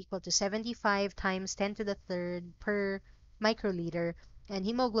than or equal to 75 times 10 to the third per microliter, and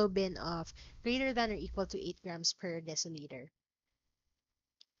hemoglobin of greater than or equal to 8 grams per deciliter.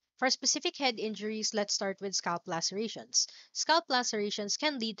 For specific head injuries, let's start with scalp lacerations. Scalp lacerations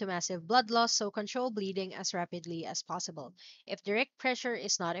can lead to massive blood loss, so control bleeding as rapidly as possible. If direct pressure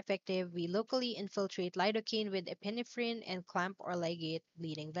is not effective, we locally infiltrate lidocaine with epinephrine and clamp or ligate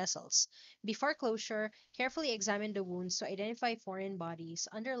bleeding vessels. Before closure, carefully examine the wounds to identify foreign bodies,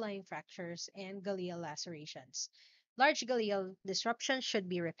 underlying fractures, and galeal lacerations. Large galeal disruptions should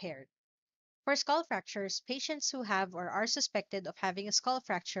be repaired. For skull fractures, patients who have or are suspected of having a skull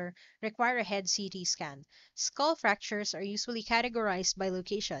fracture require a head CT scan. Skull fractures are usually categorized by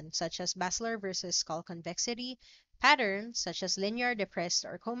location, such as basilar versus skull convexity, Patterns, such as linear, depressed,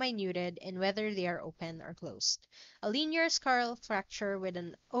 or comminuted, and whether they are open or closed. A linear skull fracture with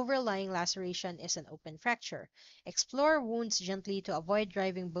an overlying laceration is an open fracture. Explore wounds gently to avoid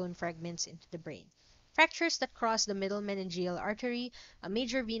driving bone fragments into the brain. Fractures that cross the middle meningeal artery, a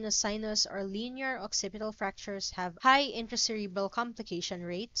major venous sinus, or linear occipital fractures have high intracerebral complication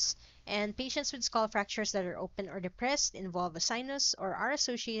rates, and patients with skull fractures that are open or depressed, involve a sinus, or are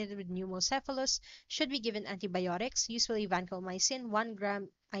associated with pneumocephalus should be given antibiotics, usually vancomycin 1 gram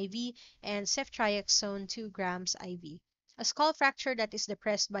IV and ceftriaxone 2 grams IV. A skull fracture that is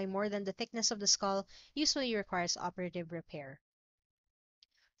depressed by more than the thickness of the skull usually requires operative repair.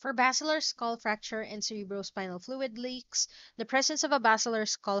 For basilar skull fracture and cerebrospinal fluid leaks, the presence of a basilar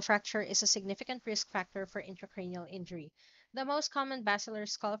skull fracture is a significant risk factor for intracranial injury. The most common basilar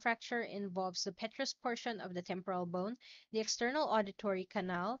skull fracture involves the petrous portion of the temporal bone, the external auditory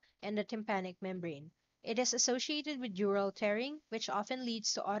canal, and the tympanic membrane. It is associated with dural tearing, which often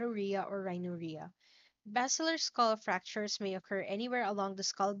leads to autourea or rhinorrhea. Basilar skull fractures may occur anywhere along the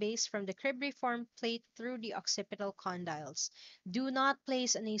skull base from the cribriform plate through the occipital condyles. Do not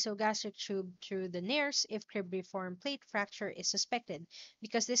place a nasogastric tube through the nares if cribriform plate fracture is suspected,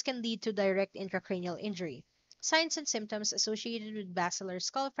 because this can lead to direct intracranial injury. Signs and symptoms associated with basilar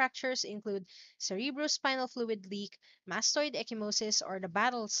skull fractures include cerebrospinal fluid leak, mastoid ecchymosis or the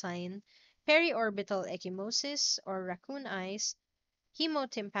battle sign, periorbital ecchymosis or raccoon eyes,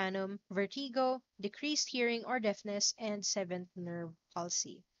 hemotympanum, vertigo, decreased hearing or deafness, and seventh nerve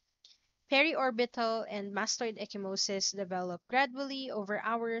palsy. Periorbital and mastoid ecchymosis develop gradually over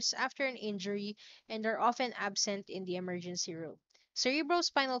hours after an injury and are often absent in the emergency room.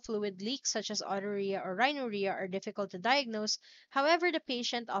 Cerebrospinal fluid leaks such as autourea or rhinorrhea are difficult to diagnose. However, the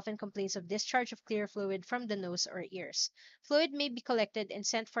patient often complains of discharge of clear fluid from the nose or ears. Fluid may be collected and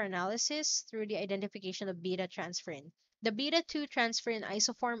sent for analysis through the identification of beta transferrin. The beta 2 transferrin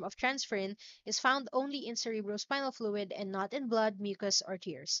isoform of transferrin is found only in cerebrospinal fluid and not in blood, mucus, or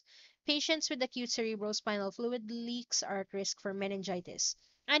tears. Patients with acute cerebrospinal fluid leaks are at risk for meningitis.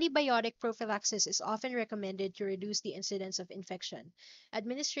 Antibiotic prophylaxis is often recommended to reduce the incidence of infection.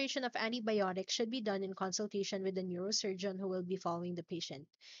 Administration of antibiotics should be done in consultation with the neurosurgeon who will be following the patient.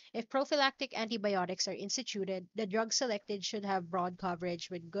 If prophylactic antibiotics are instituted, the drug selected should have broad coverage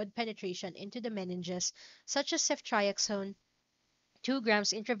with good penetration into the meninges, such as ceftriaxone 2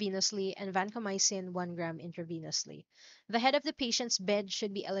 grams intravenously and vancomycin 1 gram intravenously. The head of the patient's bed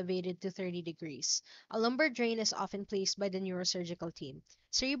should be elevated to 30 degrees. A lumbar drain is often placed by the neurosurgical team.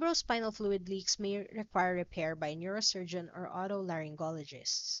 Cerebrospinal fluid leaks may require repair by a neurosurgeon or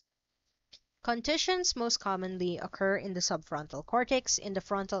otolaryngologists. Contusions most commonly occur in the subfrontal cortex, in the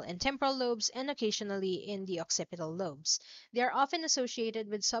frontal and temporal lobes, and occasionally in the occipital lobes. They are often associated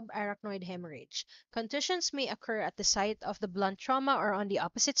with subarachnoid hemorrhage. Contusions may occur at the site of the blunt trauma or on the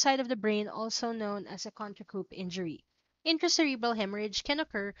opposite side of the brain, also known as a contracoup injury. Intracerebral hemorrhage can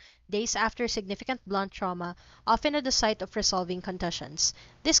occur days after significant blunt trauma, often at the site of resolving contusions.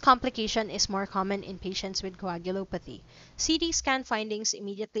 This complication is more common in patients with coagulopathy. CT scan findings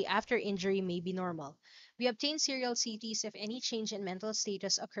immediately after injury may be normal. We obtain serial CTs if any change in mental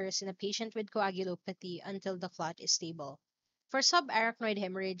status occurs in a patient with coagulopathy until the clot is stable. For subarachnoid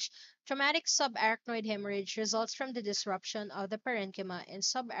hemorrhage, traumatic subarachnoid hemorrhage results from the disruption of the parenchyma and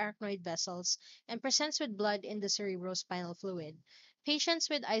subarachnoid vessels and presents with blood in the cerebrospinal fluid. Patients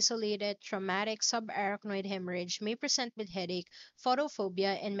with isolated traumatic subarachnoid hemorrhage may present with headache,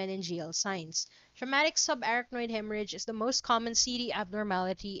 photophobia, and meningeal signs. Traumatic subarachnoid hemorrhage is the most common CD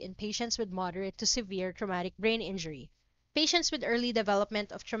abnormality in patients with moderate to severe traumatic brain injury. Patients with early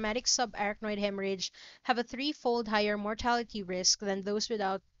development of traumatic subarachnoid hemorrhage have a threefold higher mortality risk than those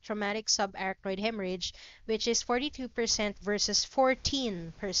without traumatic subarachnoid hemorrhage, which is 42% versus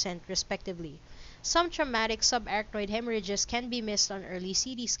 14% respectively. Some traumatic subarachnoid hemorrhages can be missed on early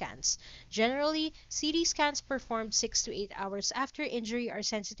CT scans. Generally, CT scans performed 6 to 8 hours after injury are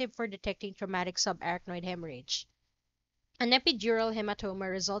sensitive for detecting traumatic subarachnoid hemorrhage. An epidural hematoma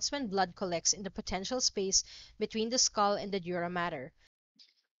results when blood collects in the potential space between the skull and the dura mater.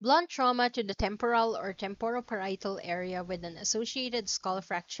 Blunt trauma to the temporal or temporoparietal area with an associated skull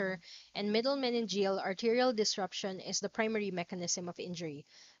fracture and middle meningeal arterial disruption is the primary mechanism of injury.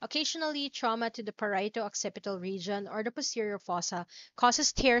 Occasionally, trauma to the parieto-occipital region or the posterior fossa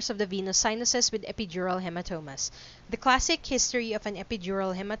causes tears of the venous sinuses with epidural hematomas. The classic history of an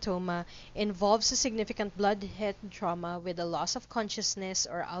epidural hematoma involves a significant bloodhead trauma with a loss of consciousness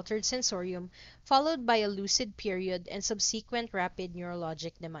or altered sensorium, followed by a lucid period and subsequent rapid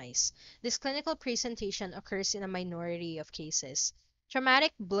neurologic demise. This clinical presentation occurs in a minority of cases.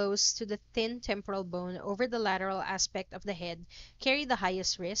 Traumatic blows to the thin temporal bone over the lateral aspect of the head carry the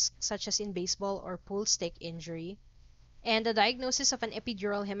highest risk, such as in baseball or pool stick injury. And the diagnosis of an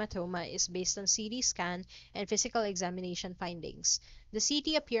epidural hematoma is based on CT scan and physical examination findings. The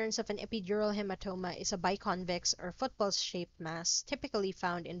CT appearance of an epidural hematoma is a biconvex or football-shaped mass typically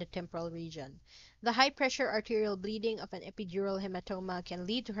found in the temporal region. The high-pressure arterial bleeding of an epidural hematoma can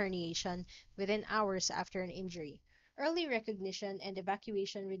lead to herniation within hours after an injury. Early recognition and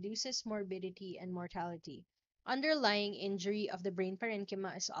evacuation reduces morbidity and mortality. Underlying injury of the brain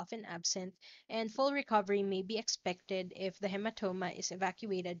parenchyma is often absent, and full recovery may be expected if the hematoma is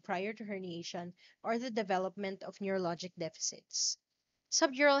evacuated prior to herniation or the development of neurologic deficits.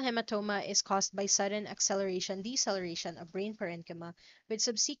 Subdural hematoma is caused by sudden acceleration-deceleration of brain parenchyma with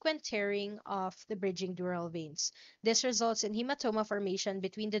subsequent tearing of the bridging dural veins. This results in hematoma formation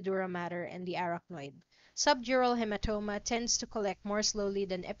between the dura mater and the arachnoid. Subdural hematoma tends to collect more slowly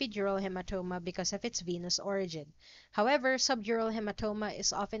than epidural hematoma because of its venous origin. However, subdural hematoma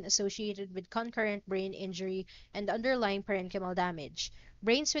is often associated with concurrent brain injury and underlying parenchymal damage.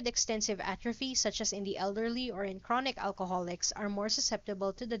 Brains with extensive atrophy, such as in the elderly or in chronic alcoholics, are more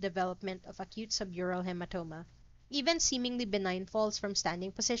susceptible to the development of acute subdural hematoma. Even seemingly benign falls from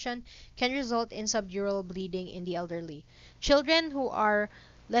standing position can result in subdural bleeding in the elderly. Children who are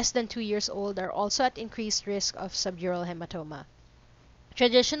less than 2 years old are also at increased risk of subdural hematoma.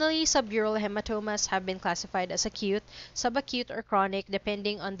 Traditionally, subdural hematomas have been classified as acute, subacute, or chronic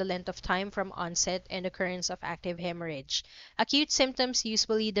depending on the length of time from onset and occurrence of active hemorrhage. Acute symptoms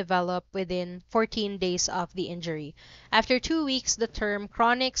usually develop within 14 days of the injury. After 2 weeks, the term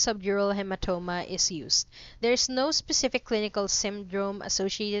chronic subdural hematoma is used. There is no specific clinical syndrome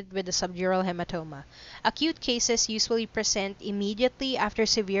associated with the subdural hematoma. Acute cases usually present immediately after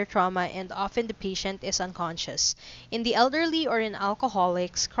severe trauma and often the patient is unconscious. In the elderly or in alcoholics,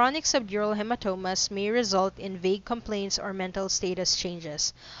 chronic subdural hematomas may result in vague complaints or mental status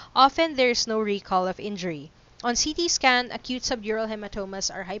changes. Often there is no recall of injury. On CT scan, acute subdural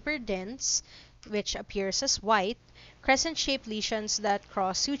hematomas are hyperdense, which appears as white, crescent-shaped lesions that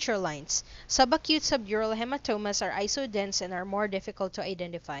cross suture lines. Subacute subdural hematomas are isodense and are more difficult to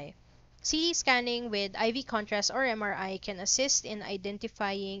identify. CT scanning with IV contrast or MRI can assist in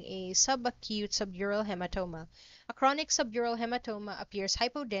identifying a subacute subdural hematoma. A chronic subdural hematoma appears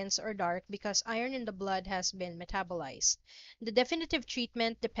hypodense or dark because iron in the blood has been metabolized. The definitive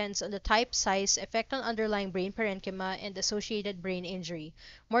treatment depends on the type, size, effect on underlying brain parenchyma, and associated brain injury.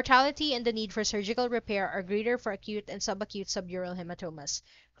 Mortality and the need for surgical repair are greater for acute and subacute subdural hematomas.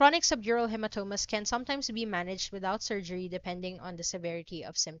 Chronic subdural hematomas can sometimes be managed without surgery depending on the severity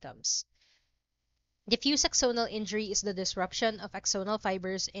of symptoms. Diffuse axonal injury is the disruption of axonal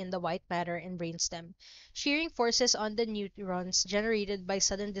fibers in the white matter and brainstem. Shearing forces on the neurons generated by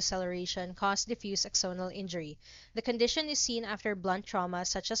sudden deceleration cause diffuse axonal injury. The condition is seen after blunt trauma,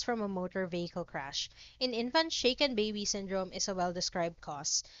 such as from a motor vehicle crash. In infants, shaken baby syndrome is a well-described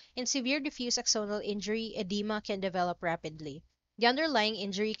cause. In severe diffuse axonal injury, edema can develop rapidly. The underlying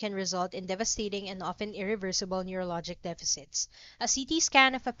injury can result in devastating and often irreversible neurologic deficits. A CT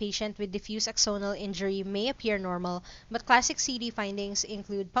scan of a patient with diffuse axonal injury may appear normal, but classic CT findings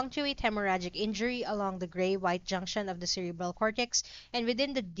include punctuate hemorrhagic injury along the gray-white junction of the cerebral cortex and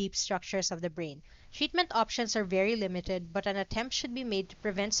within the deep structures of the brain. Treatment options are very limited, but an attempt should be made to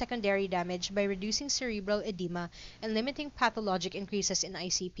prevent secondary damage by reducing cerebral edema and limiting pathologic increases in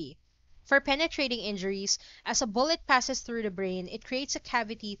ICP. For penetrating injuries, as a bullet passes through the brain, it creates a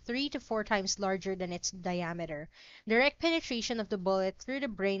cavity 3 to 4 times larger than its diameter. Direct penetration of the bullet through the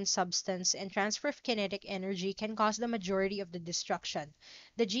brain substance and transfer of kinetic energy can cause the majority of the destruction.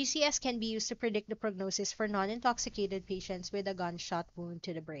 The GCS can be used to predict the prognosis for non-intoxicated patients with a gunshot wound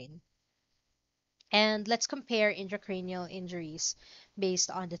to the brain. And let's compare intracranial injuries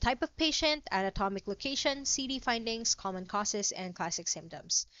based on the type of patient, anatomic location, CD findings, common causes, and classic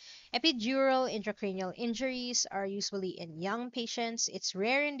symptoms. Epidural intracranial injuries are usually in young patients. It's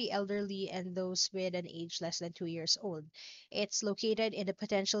rare in the elderly and those with an age less than 2 years old. It's located in the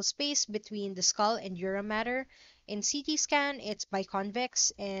potential space between the skull and dura mater. In CT scan, it's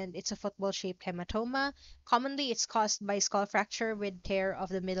biconvex and it's a football-shaped hematoma. Commonly, it's caused by skull fracture with tear of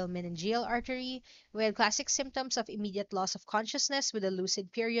the middle meningeal artery, with classic symptoms of immediate loss of consciousness with a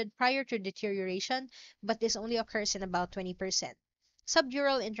lucid period prior to deterioration, but this only occurs in about 20%.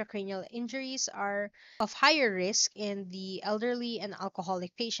 Subdural intracranial injuries are of higher risk in the elderly and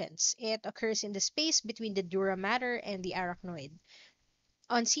alcoholic patients. It occurs in the space between the dura mater and the arachnoid.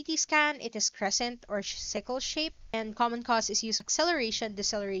 On CT scan, it is crescent or sickle shape, and common cause is used acceleration,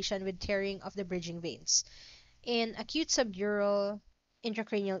 deceleration with tearing of the bridging veins. In acute subdural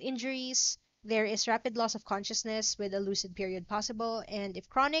intracranial injuries, there is rapid loss of consciousness with a lucid period possible, and if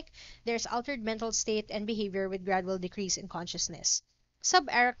chronic, there's altered mental state and behavior with gradual decrease in consciousness.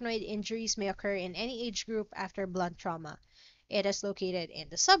 Subarachnoid injuries may occur in any age group after blunt trauma. It is located in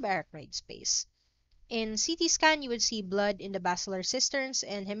the subarachnoid space. In CT scan, you would see blood in the basilar cisterns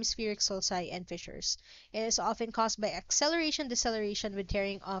and hemispheric sulci and fissures. It is often caused by acceleration deceleration with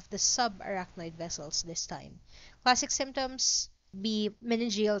tearing of the subarachnoid vessels this time. Classic symptoms be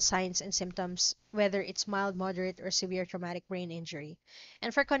meningeal signs and symptoms, whether it's mild, moderate, or severe traumatic brain injury.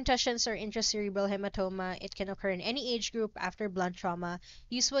 And for contusions or intracerebral hematoma, it can occur in any age group after blunt trauma.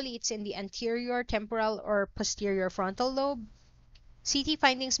 Usually, it's in the anterior temporal or posterior frontal lobe. CT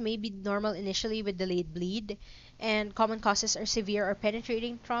findings may be normal initially with delayed bleed, and common causes are severe or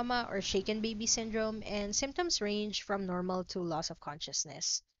penetrating trauma or shaken baby syndrome, and symptoms range from normal to loss of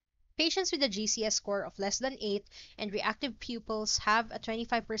consciousness. Patients with a GCS score of less than 8 and reactive pupils have a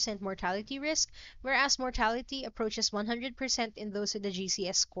 25% mortality risk, whereas mortality approaches 100% in those with a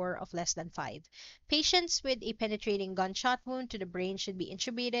GCS score of less than 5. Patients with a penetrating gunshot wound to the brain should be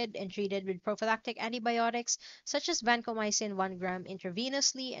intubated and treated with prophylactic antibiotics such as vancomycin 1 gram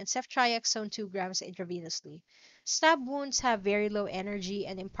intravenously and ceftriaxone 2 grams intravenously. Stab wounds have very low energy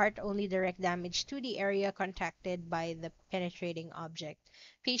and impart only direct damage to the area contacted by the penetrating object.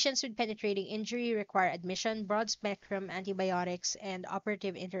 Patients with penetrating injury require admission, broad-spectrum antibiotics, and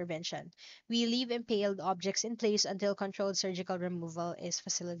operative intervention. We leave impaled objects in place until controlled surgical removal is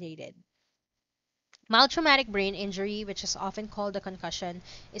facilitated. Mild traumatic brain injury, which is often called a concussion,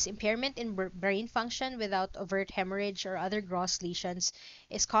 is impairment in brain function without overt hemorrhage or other gross lesions,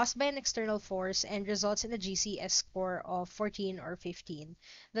 is caused by an external force, and results in a GCS score of 14 or 15.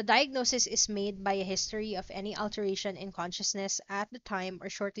 The diagnosis is made by a history of any alteration in consciousness at the time or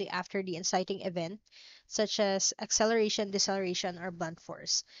shortly after the inciting event, such as acceleration, deceleration, or blunt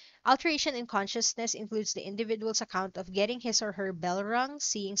force. Alteration in consciousness includes the individual's account of getting his or her bell rung,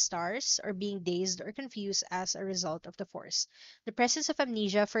 seeing stars, or being dazed or confused as a result of the force. The presence of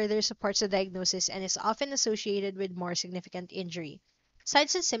amnesia further supports the diagnosis and is often associated with more significant injury.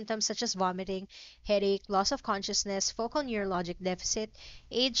 Signs and symptoms such as vomiting, headache, loss of consciousness, focal neurologic deficit,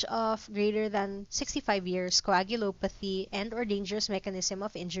 age of greater than 65 years, coagulopathy, and/or dangerous mechanism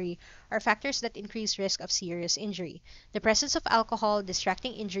of injury are factors that increase risk of serious injury. The presence of alcohol,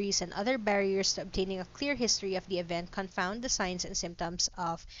 distracting injuries, and other barriers to obtaining a clear history of the event confound the signs and symptoms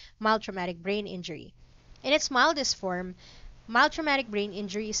of mild traumatic brain injury. In its mildest form, mild traumatic brain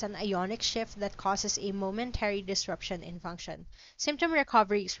injury is an ionic shift that causes a momentary disruption in function. Symptom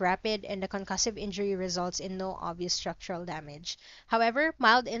recovery is rapid, and the concussive injury results in no obvious structural damage. However,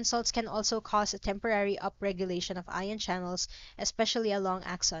 mild insults can also cause a temporary upregulation of ion channels, especially along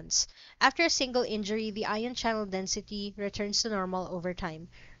axons. After a single injury, the ion channel density returns to normal over time.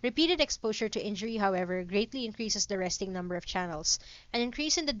 Repeated exposure to injury, however, greatly increases the resting number of channels. An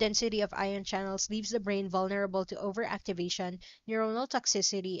increase in the density of ion channels leaves the brain vulnerable to overactivation, neuronal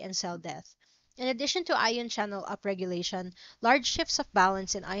toxicity, and cell death. In addition to ion channel upregulation, large shifts of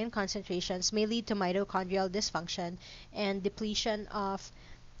balance in ion concentrations may lead to mitochondrial dysfunction and depletion of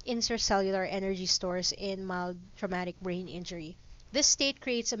intracellular energy stores in mild traumatic brain injury. This state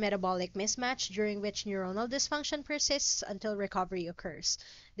creates a metabolic mismatch during which neuronal dysfunction persists until recovery occurs.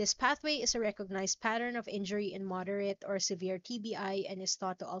 This pathway is a recognized pattern of injury in moderate or severe TBI and is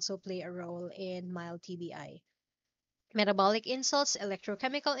thought to also play a role in mild TBI. Metabolic insults,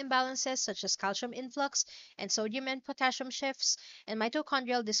 electrochemical imbalances such as calcium influx and sodium and potassium shifts, and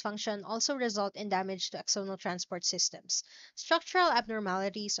mitochondrial dysfunction also result in damage to axonal transport systems. Structural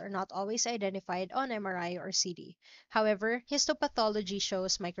abnormalities are not always identified on MRI or CT. However, histopathology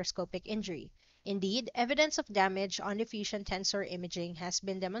shows microscopic injury. Indeed, evidence of damage on diffusion tensor imaging has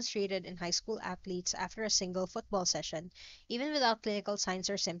been demonstrated in high school athletes after a single football session, even without clinical signs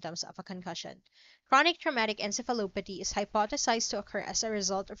or symptoms of a concussion. Chronic traumatic encephalopathy is hypothesized to occur as a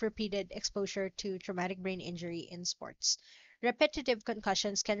result of repeated exposure to traumatic brain injury in sports. Repetitive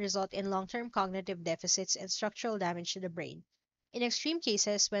concussions can result in long-term cognitive deficits and structural damage to the brain. In extreme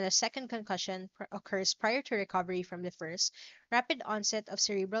cases, when a second concussion occurs prior to recovery from the first, rapid onset of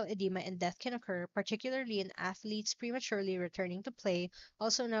cerebral edema and death can occur, particularly in athletes prematurely returning to play,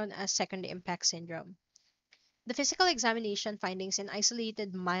 also known as second impact syndrome. The physical examination findings in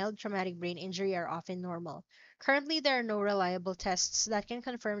isolated mild traumatic brain injury are often normal. Currently, there are no reliable tests that can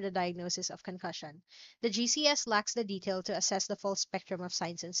confirm the diagnosis of concussion. The GCS lacks the detail to assess the full spectrum of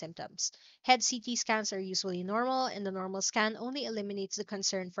signs and symptoms. Head CT scans are usually normal, and the normal scan only eliminates the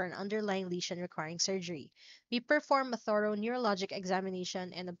concern for an underlying lesion requiring surgery. We perform a thorough neurologic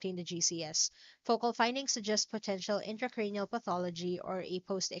examination and obtain the GCS. Focal findings suggest potential intracranial pathology or a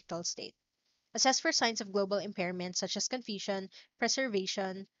post-ictal state. Assess for signs of global impairment such as confusion,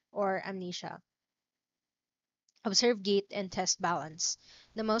 preservation, or amnesia. Observe gait and test balance.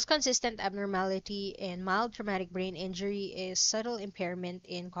 The most consistent abnormality in mild traumatic brain injury is subtle impairment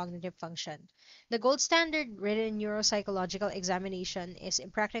in cognitive function. The gold standard written neuropsychological examination is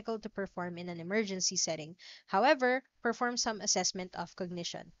impractical to perform in an emergency setting. However, perform some assessment of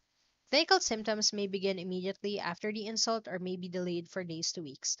cognition. Clinical symptoms may begin immediately after the insult or may be delayed for days to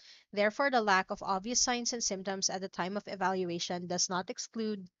weeks. Therefore, the lack of obvious signs and symptoms at the time of evaluation does not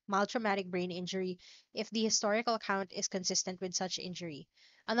exclude mild traumatic brain injury if the historical account is consistent with such injury.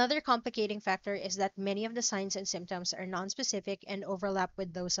 Another complicating factor is that many of the signs and symptoms are nonspecific and overlap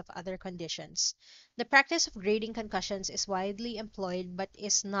with those of other conditions. The practice of grading concussions is widely employed but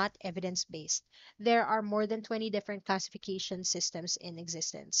is not evidence based. There are more than 20 different classification systems in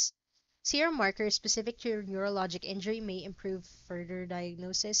existence. Serum markers specific to neurologic injury may improve further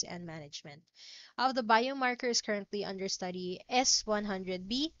diagnosis and management. Of the biomarkers currently under study,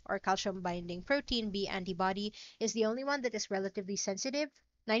 S100B, or calcium binding protein B antibody, is the only one that is relatively sensitive,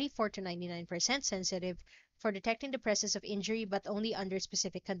 94 to 99% sensitive, for detecting the presence of injury but only under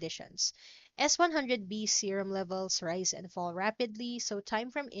specific conditions. S100B serum levels rise and fall rapidly, so time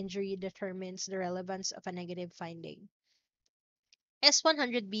from injury determines the relevance of a negative finding.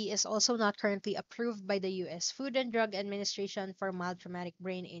 S100B is also not currently approved by the US Food and Drug Administration for mild traumatic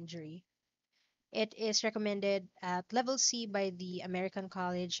brain injury. It is recommended at level C by the American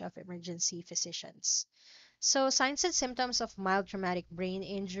College of Emergency Physicians. So, signs and symptoms of mild traumatic brain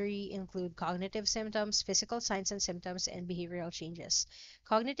injury include cognitive symptoms, physical signs and symptoms, and behavioral changes.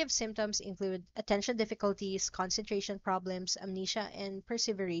 Cognitive symptoms include attention difficulties, concentration problems, amnesia and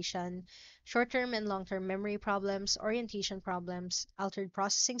perseveration, short term and long term memory problems, orientation problems, altered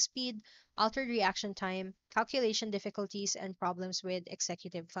processing speed, altered reaction time, calculation difficulties, and problems with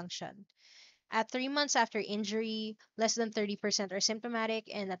executive function. At 3 months after injury, less than 30% are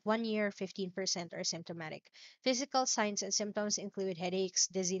symptomatic, and at 1 year, 15% are symptomatic. Physical signs and symptoms include headaches,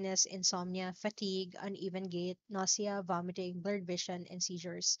 dizziness, insomnia, fatigue, uneven gait, nausea, vomiting, blurred vision, and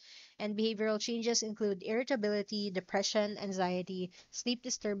seizures. And behavioral changes include irritability, depression, anxiety, sleep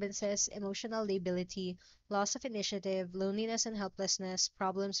disturbances, emotional lability, loss of initiative, loneliness and helplessness,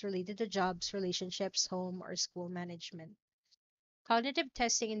 problems related to jobs, relationships, home, or school management. Cognitive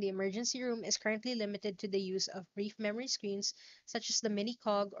testing in the emergency room is currently limited to the use of brief memory screens such as the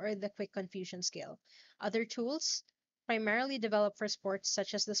mini-cog or the quick confusion scale. Other tools, primarily developed for sports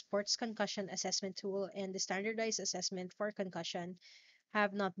such as the Sports Concussion Assessment Tool and the Standardized Assessment for Concussion,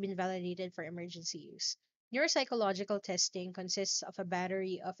 have not been validated for emergency use. Neuropsychological testing consists of a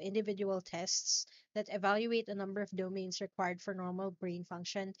battery of individual tests that evaluate a number of domains required for normal brain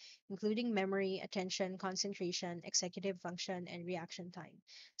function, including memory, attention, concentration, executive function, and reaction time.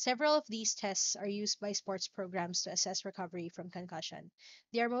 Several of these tests are used by sports programs to assess recovery from concussion.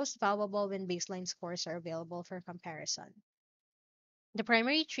 They are most valuable when baseline scores are available for comparison. The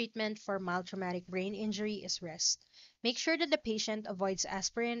primary treatment for mild traumatic brain injury is rest. Make sure that the patient avoids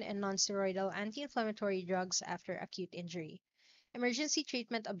aspirin and nonsteroidal anti-inflammatory drugs after acute injury. Emergency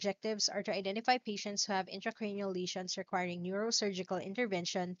treatment objectives are to identify patients who have intracranial lesions requiring neurosurgical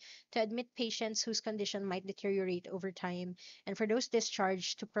intervention, to admit patients whose condition might deteriorate over time, and for those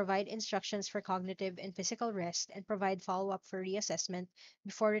discharged, to provide instructions for cognitive and physical rest and provide follow-up for reassessment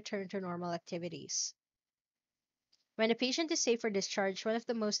before return to normal activities. When a patient is safe for discharge, one of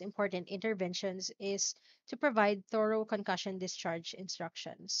the most important interventions is to provide thorough concussion discharge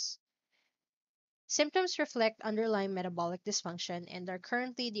instructions. Symptoms reflect underlying metabolic dysfunction and are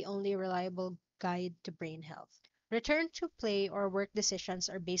currently the only reliable guide to brain health. Return to play or work decisions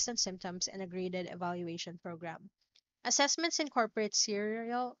are based on symptoms and a graded evaluation program. Assessments incorporate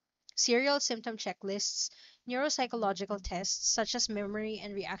serial symptom checklists, neuropsychological tests such as memory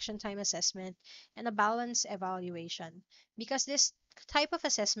and reaction time assessment, and a balance evaluation. Because this type of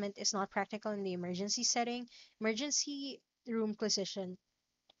assessment is not practical in the emergency setting, emergency room clinician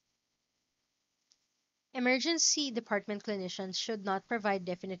emergency department clinicians should not provide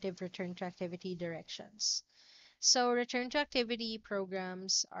definitive return to activity directions. So, return to activity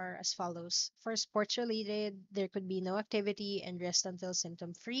programs are as follows. For sports related, there could be no activity and rest until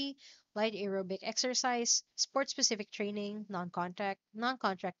symptom free, light aerobic exercise, sport specific training, non contact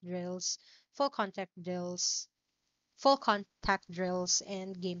drills, full contact drills, full contact drills,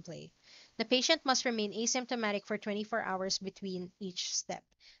 and gameplay. The patient must remain asymptomatic for 24 hours between each step.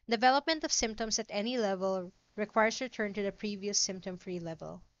 Development of symptoms at any level requires return to the previous symptom free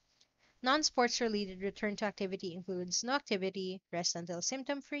level. Non sports related return to activity includes no activity, rest until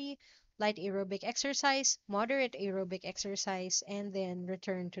symptom free, light aerobic exercise, moderate aerobic exercise, and then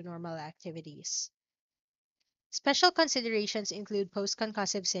return to normal activities. Special considerations include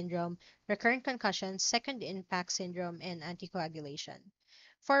post-concussive syndrome, recurrent concussions, second impact syndrome, and anticoagulation.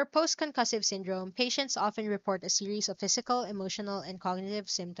 For post-concussive syndrome, patients often report a series of physical, emotional, and cognitive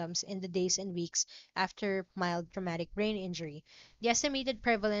symptoms in the days and weeks after mild traumatic brain injury. The estimated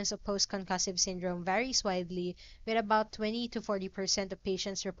prevalence of post-concussive syndrome varies widely, with about 20 to 40% of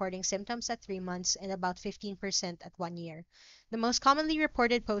patients reporting symptoms at 3 months and about 15% at 1 year. The most commonly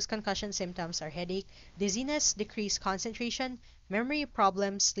reported post-concussion symptoms are headache, dizziness, decreased concentration, memory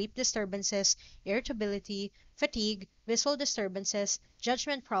problems, sleep disturbances, irritability, fatigue, visual disturbances,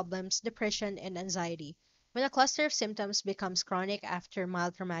 judgment problems, depression, and anxiety. When a cluster of symptoms becomes chronic after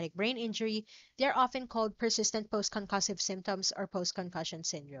mild traumatic brain injury, they are often called persistent postconcussive symptoms or postconcussion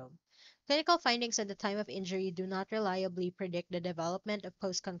syndrome. Clinical findings at the time of injury do not reliably predict the development of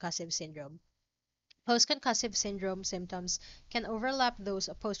postconcussive syndrome. Post-concussive syndrome symptoms can overlap those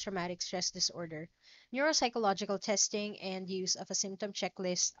of post-traumatic stress disorder. Neuropsychological testing and use of a symptom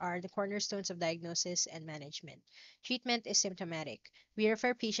checklist are the cornerstones of diagnosis and management. Treatment is symptomatic. We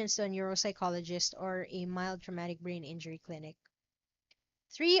refer patients to a neuropsychologist or a mild traumatic brain injury clinic.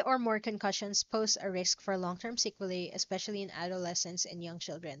 Three or more concussions pose a risk for long-term sequelae, especially in adolescents and young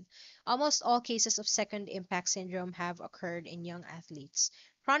children. Almost all cases of second impact syndrome have occurred in young athletes.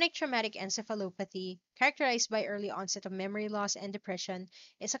 Chronic traumatic encephalopathy, characterized by early onset of memory loss and depression,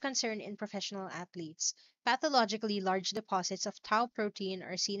 is a concern in professional athletes. Pathologically large deposits of tau protein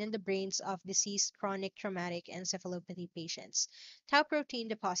are seen in the brains of deceased chronic traumatic encephalopathy patients. Tau protein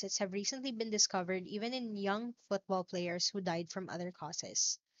deposits have recently been discovered even in young football players who died from other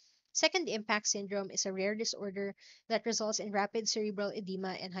causes. Second impact syndrome is a rare disorder that results in rapid cerebral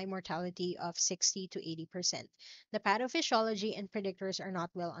edema and high mortality of 60 to 80%. The pathophysiology and predictors are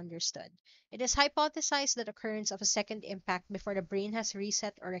not well understood. It is hypothesized that occurrence of a second impact before the brain has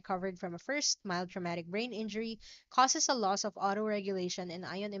reset or recovered from a first mild traumatic brain injury causes a loss of autoregulation and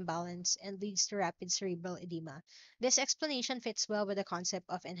ion imbalance and leads to rapid cerebral edema. This explanation fits well with the concept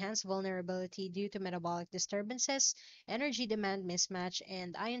of enhanced vulnerability due to metabolic disturbances, energy demand mismatch,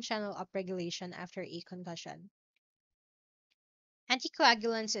 and ion channel upregulation after a concussion.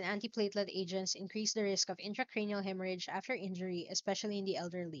 Anticoagulants and antiplatelet agents increase the risk of intracranial hemorrhage after injury, especially in the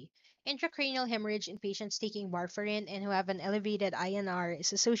elderly. Intracranial hemorrhage in patients taking warfarin and who have an elevated INR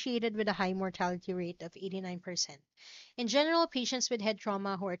is associated with a high mortality rate of 89%. In general, patients with head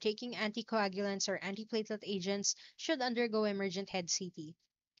trauma who are taking anticoagulants or antiplatelet agents should undergo emergent head CT.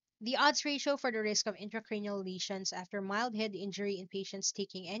 The odds ratio for the risk of intracranial lesions after mild head injury in patients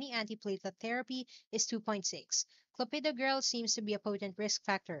taking any antiplatelet therapy is 2.6. Clopidogrel seems to be a potent risk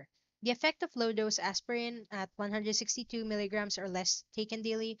factor. The effect of low dose aspirin at 162 milligrams or less taken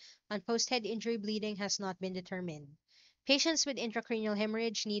daily on post head injury bleeding has not been determined. Patients with intracranial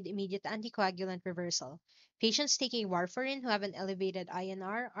hemorrhage need immediate anticoagulant reversal. Patients taking warfarin who have an elevated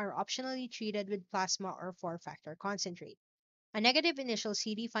INR are optionally treated with plasma or 4-factor concentrate. A negative initial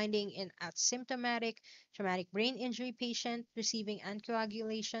CD finding in asymptomatic traumatic brain injury patient receiving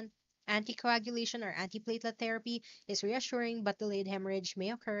anticoagulation or antiplatelet therapy is reassuring, but delayed hemorrhage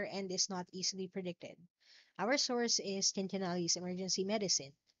may occur and is not easily predicted. Our source is Tintinalli's Emergency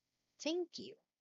Medicine. Thank you.